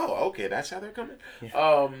 Like, oh, okay, that's how they're coming.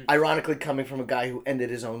 Yeah. Ironically, coming from a guy who ended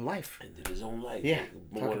his own life. Yeah,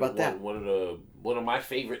 talk about that. One of my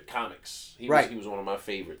favorite comics. He was one of my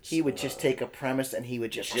favorites. He would just take a premise and he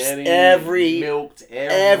would just milked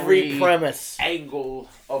every premise angle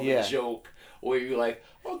of a joke. Where you're like,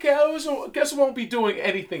 okay, I guess I won't be doing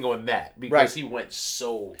anything on that because he went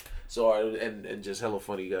so hard and just hella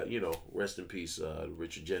funny. Rest in peace,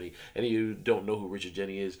 Richard Jenny. Any of you who don't know who Richard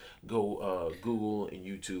Jenny is, go Google and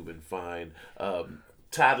YouTube and find.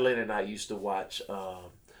 Todd Lynn and I used to watch.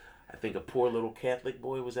 I think A Poor Little Catholic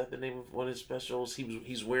Boy, was that the name of one of his specials?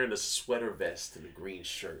 He's wearing a sweater vest and a green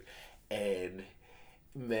shirt, and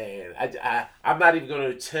Man, I'm not even going to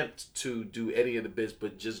attempt to do any of the bits,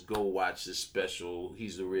 but just go watch this special.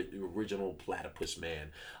 He's the original Platypus Man.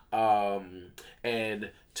 And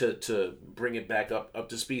to bring it back up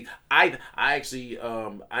to speed, I actually,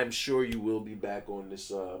 I'm sure you will be back on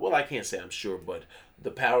this. Well, I can't say I'm sure, but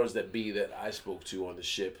the powers that be that I spoke to on the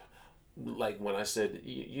ship, like when I said,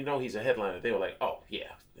 you know, he's a headliner, they were like, oh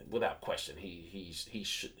yeah, without question, he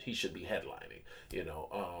should be headlining. You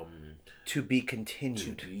know, to be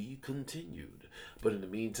continued. To be continued. But in the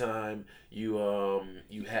meantime, you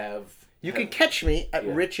can catch me at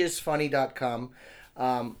richisfunny.com.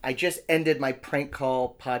 I just ended my prank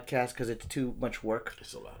call podcast because it's too much work.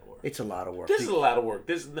 It's a lot of work. It's a lot of work. This is a lot of work.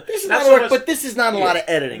 This is a lot of work, but this is not a lot of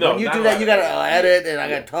editing. No, when you do that, you got to edit, and I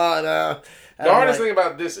got to talk. The hardest thing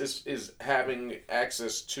about this is having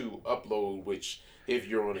access to upload, which if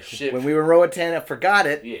you're on a ship. When we were in Roatan, I forgot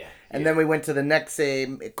it. Yeah. And then we went to the next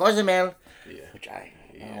Cozumel. Yeah. Which I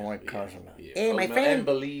don't want Cozumel. Yeah. Hey, my friend. And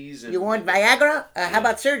Belize. You want Viagra? How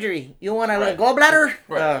about surgery? You want a gallbladder?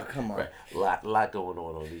 Right. Oh, come on. Right. Lot going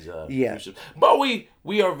on these ships. But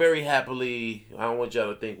we are very happily. I don't want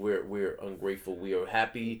y'all to think we're ungrateful. We are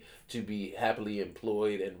happy to be happily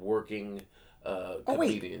employed and working. Comedians.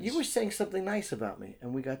 Wait, you were saying something nice about me,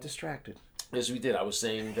 and we got distracted. Yes, we did. I was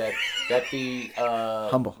saying that the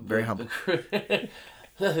humble, very humble.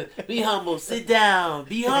 Be humble. Sit down.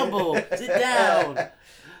 Be humble. Sit down.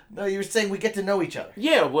 No, you were saying we get to know each other.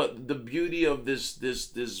 Yeah. What the beauty of this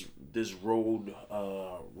road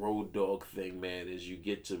dog thing, man, is you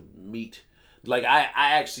get to meet. Like I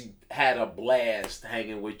actually had a blast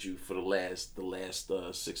hanging with you for the last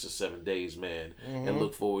 6 or 7 days, man, and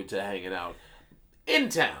look forward to hanging out in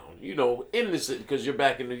town. You know, in this because you're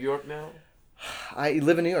back in New York now. I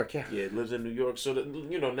live in New York, yeah. Yeah, lives in New York. So that,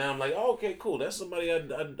 you know, now I'm like, oh, okay, cool. That's somebody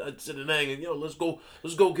I'd sit and hang and let's go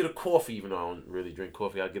get a coffee. Even though I don't really drink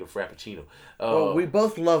coffee, I'd get a frappuccino. Well, we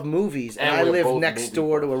both love movies, and I live next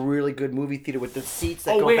door to a really good movie theater with the seats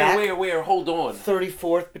that go back. Where? Hold on.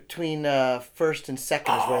 34th between First and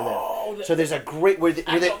Second is where they're. So there's a great where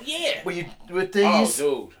you with these.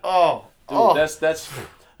 Oh, dude. That's.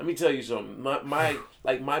 Let me tell you something.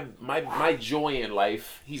 My joy in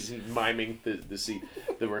life. He's miming the seat,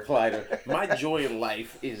 the recliner. My joy in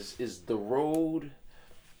life is the road.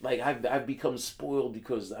 Like I've become spoiled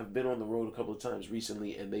because I've been on the road a couple of times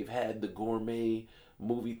recently, and they've had the gourmet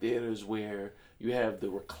movie theaters where you have the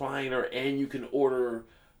recliner and you can order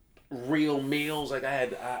real meals. Like I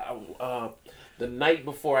had the night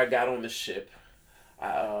before I got on the ship.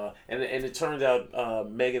 And it turned out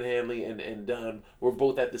Megan Hanley and Don were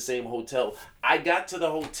both at the same hotel. I got to the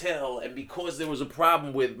hotel, and because there was a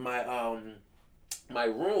problem with my my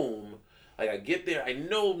room, like I get there, I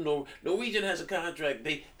know Norwegian has a contract.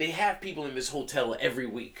 They have people in this hotel every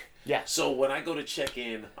week. Yeah. So when I go to check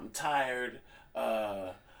in, I'm tired.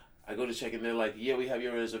 I go to check in. They're like, "Yeah, we have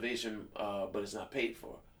your reservation, but it's not paid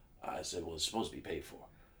for." I said, "Well, it's supposed to be paid for."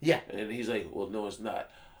 Yeah. And he's like, "Well, no, it's not."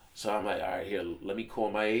 So I'm like, all right, here, let me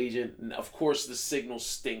call my agent. And of course, the signal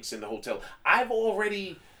stinks in the hotel. I've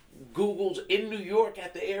already Googled in New York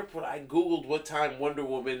at the airport. I Googled what time Wonder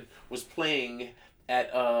Woman was playing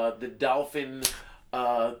at the Dolphin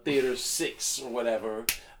Theater 6 or whatever,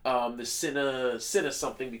 the Cinna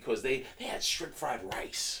something, because they had shrimp fried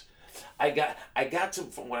rice. I got to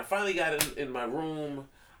when I finally got in my room.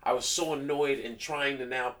 I was so annoyed and trying to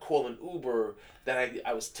now call an Uber that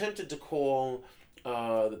I was tempted to call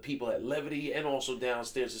the people at Levity and also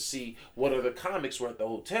downstairs to see what other comics were at the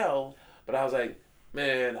hotel. But I was like,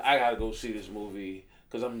 man, I gotta go see this movie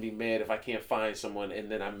because I'm gonna be mad if I can't find someone and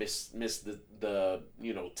then I miss the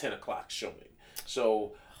 10 o'clock showing.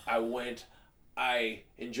 So I went. I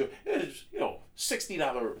enjoyed it was,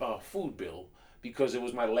 $60 food bill because it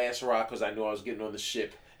was my last hurrah because I knew I was getting on the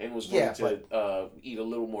ship and was going to eat a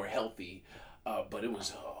little more healthy. But it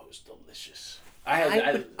was delicious.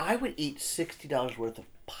 I would eat $60 worth of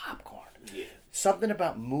popcorn. Yeah. Something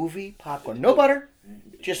about movie popcorn. No butter.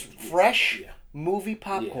 Just fresh movie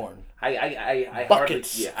popcorn. Yeah. I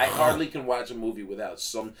buckets. I hardly can watch a movie without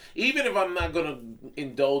some. Even if I'm not gonna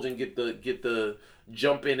indulge and get the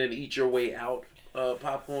jump in and eat your way out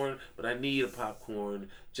popcorn, but I need a popcorn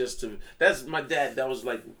just to. That's my dad. That was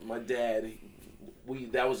like my dad.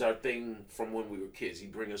 That was our thing from when we were kids.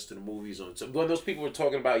 He'd bring us to the movies on. So when those people were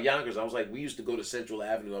talking about Yonkers, I was like, we used to go to Central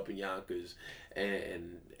Avenue up in Yonkers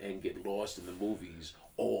and get lost in the movies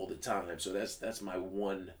all the time. So that's my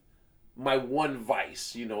one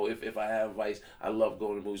vice. If I have a vice, I love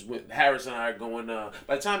going to movies. Harris and I are going.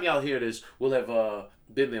 By the time y'all hear this, we'll have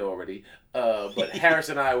been there already. But Harris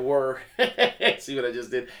and I were. See what I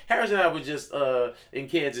just did? Harris and I were just in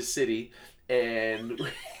Kansas City. and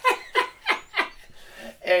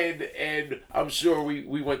and I'm sure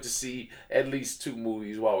we went to see at least 2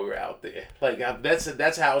 movies while we were out there. Like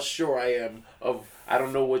that's how sure I am of. I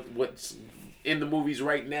don't know what's in the movies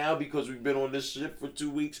right now because we've been on this ship for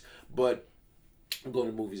 2 weeks, but I'm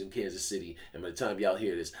going to movies in Kansas City, and by the time y'all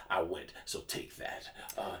hear this, I went. So take that.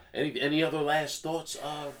 Any other last thoughts?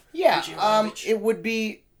 Yeah, it would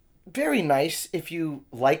be very nice if you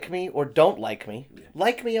like me or don't like me. Yeah.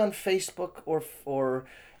 Like me on Facebook or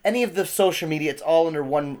any of the social media. It's all under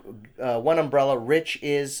one umbrella.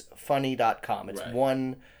 RichIsFunny.com. It's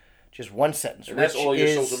right. Just one sentence. And that's all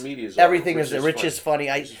your social medias. Everything is Rich is funny.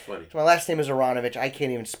 Funny. My last name is Aronovitch. I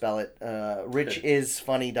can't even spell it.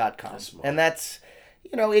 RichIsFunny.com. And that's,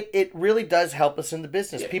 it really does help us in the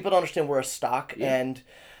business. Yeah. People don't understand we're a stock, and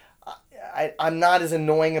I'm not as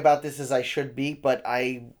annoying about this as I should be, but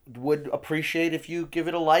I would appreciate if you give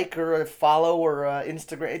it a like or a follow or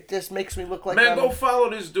Instagram. It just makes me look like go follow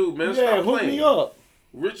this dude, man. Yeah, hook me up.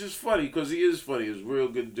 Rich is funny because he is funny. He's a real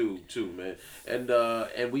good dude too, man.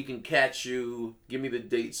 And we can catch you. Give me the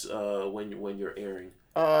dates when you're airing.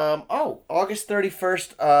 August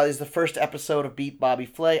 31st is the first episode of Beat Bobby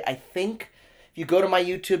Flay. I think if you go to my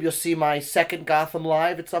YouTube, you'll see my second Gotham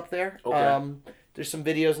Live. It's up there. Okay. There's some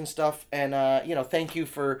videos and stuff, and thank you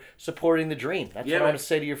for supporting the dream. That's what I want to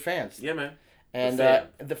say to your fans. Yeah, man. And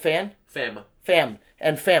the fan. Fam.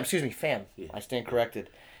 Excuse me, fam. Yeah. I stand corrected.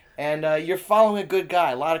 And you're following a good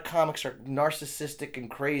guy. A lot of comics are narcissistic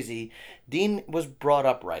and crazy. Dean was brought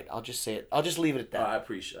up right. I'll just say it. I'll just leave it at that. I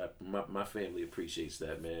appreciate my family appreciates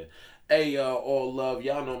that, man. Hey, all love.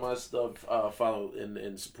 Y'all know my stuff. Follow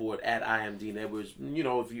and support at I am Dean Edwards.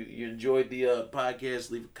 If you enjoyed the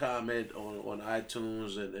podcast, leave a comment on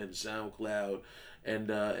iTunes and SoundCloud.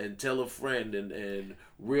 And tell a friend and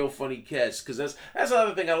real funny cats, because that's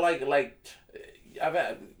another thing I like. I've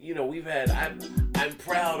had, I'm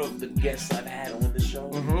proud of the guests I've had on the show,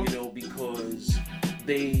 because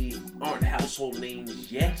they aren't household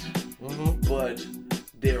names yet, but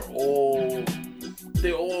they're all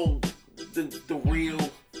the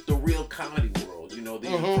real comedy world,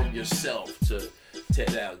 from yourself to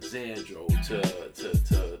Ted Alexandro to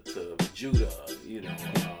Judah,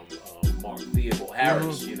 Mark Theobald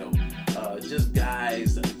Harris, just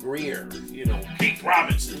guys, Greer, Keith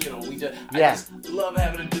Robinson, I just love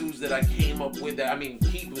having the dudes that I came up with. I mean,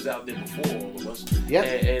 Keith was out there before all of us,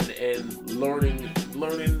 and learning,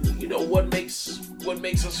 what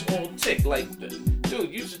makes us all tick. Like,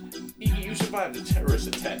 dude, you survived a terrorist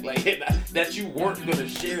attack, like that you weren't gonna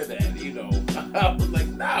share that, I was like,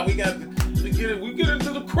 nah, we get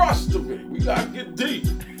into the crust of it. We gotta get deep,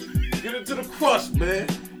 get into the crust, man.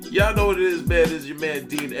 Y'all know what it is, man. This is your man,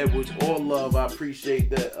 Dean Edwards. All love. I appreciate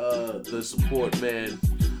the support, man.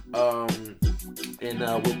 And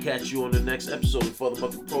we'll catch you on the next episode of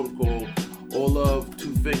FuthaMuckin Protocol. All love,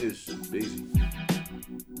 2 fingers. Easy.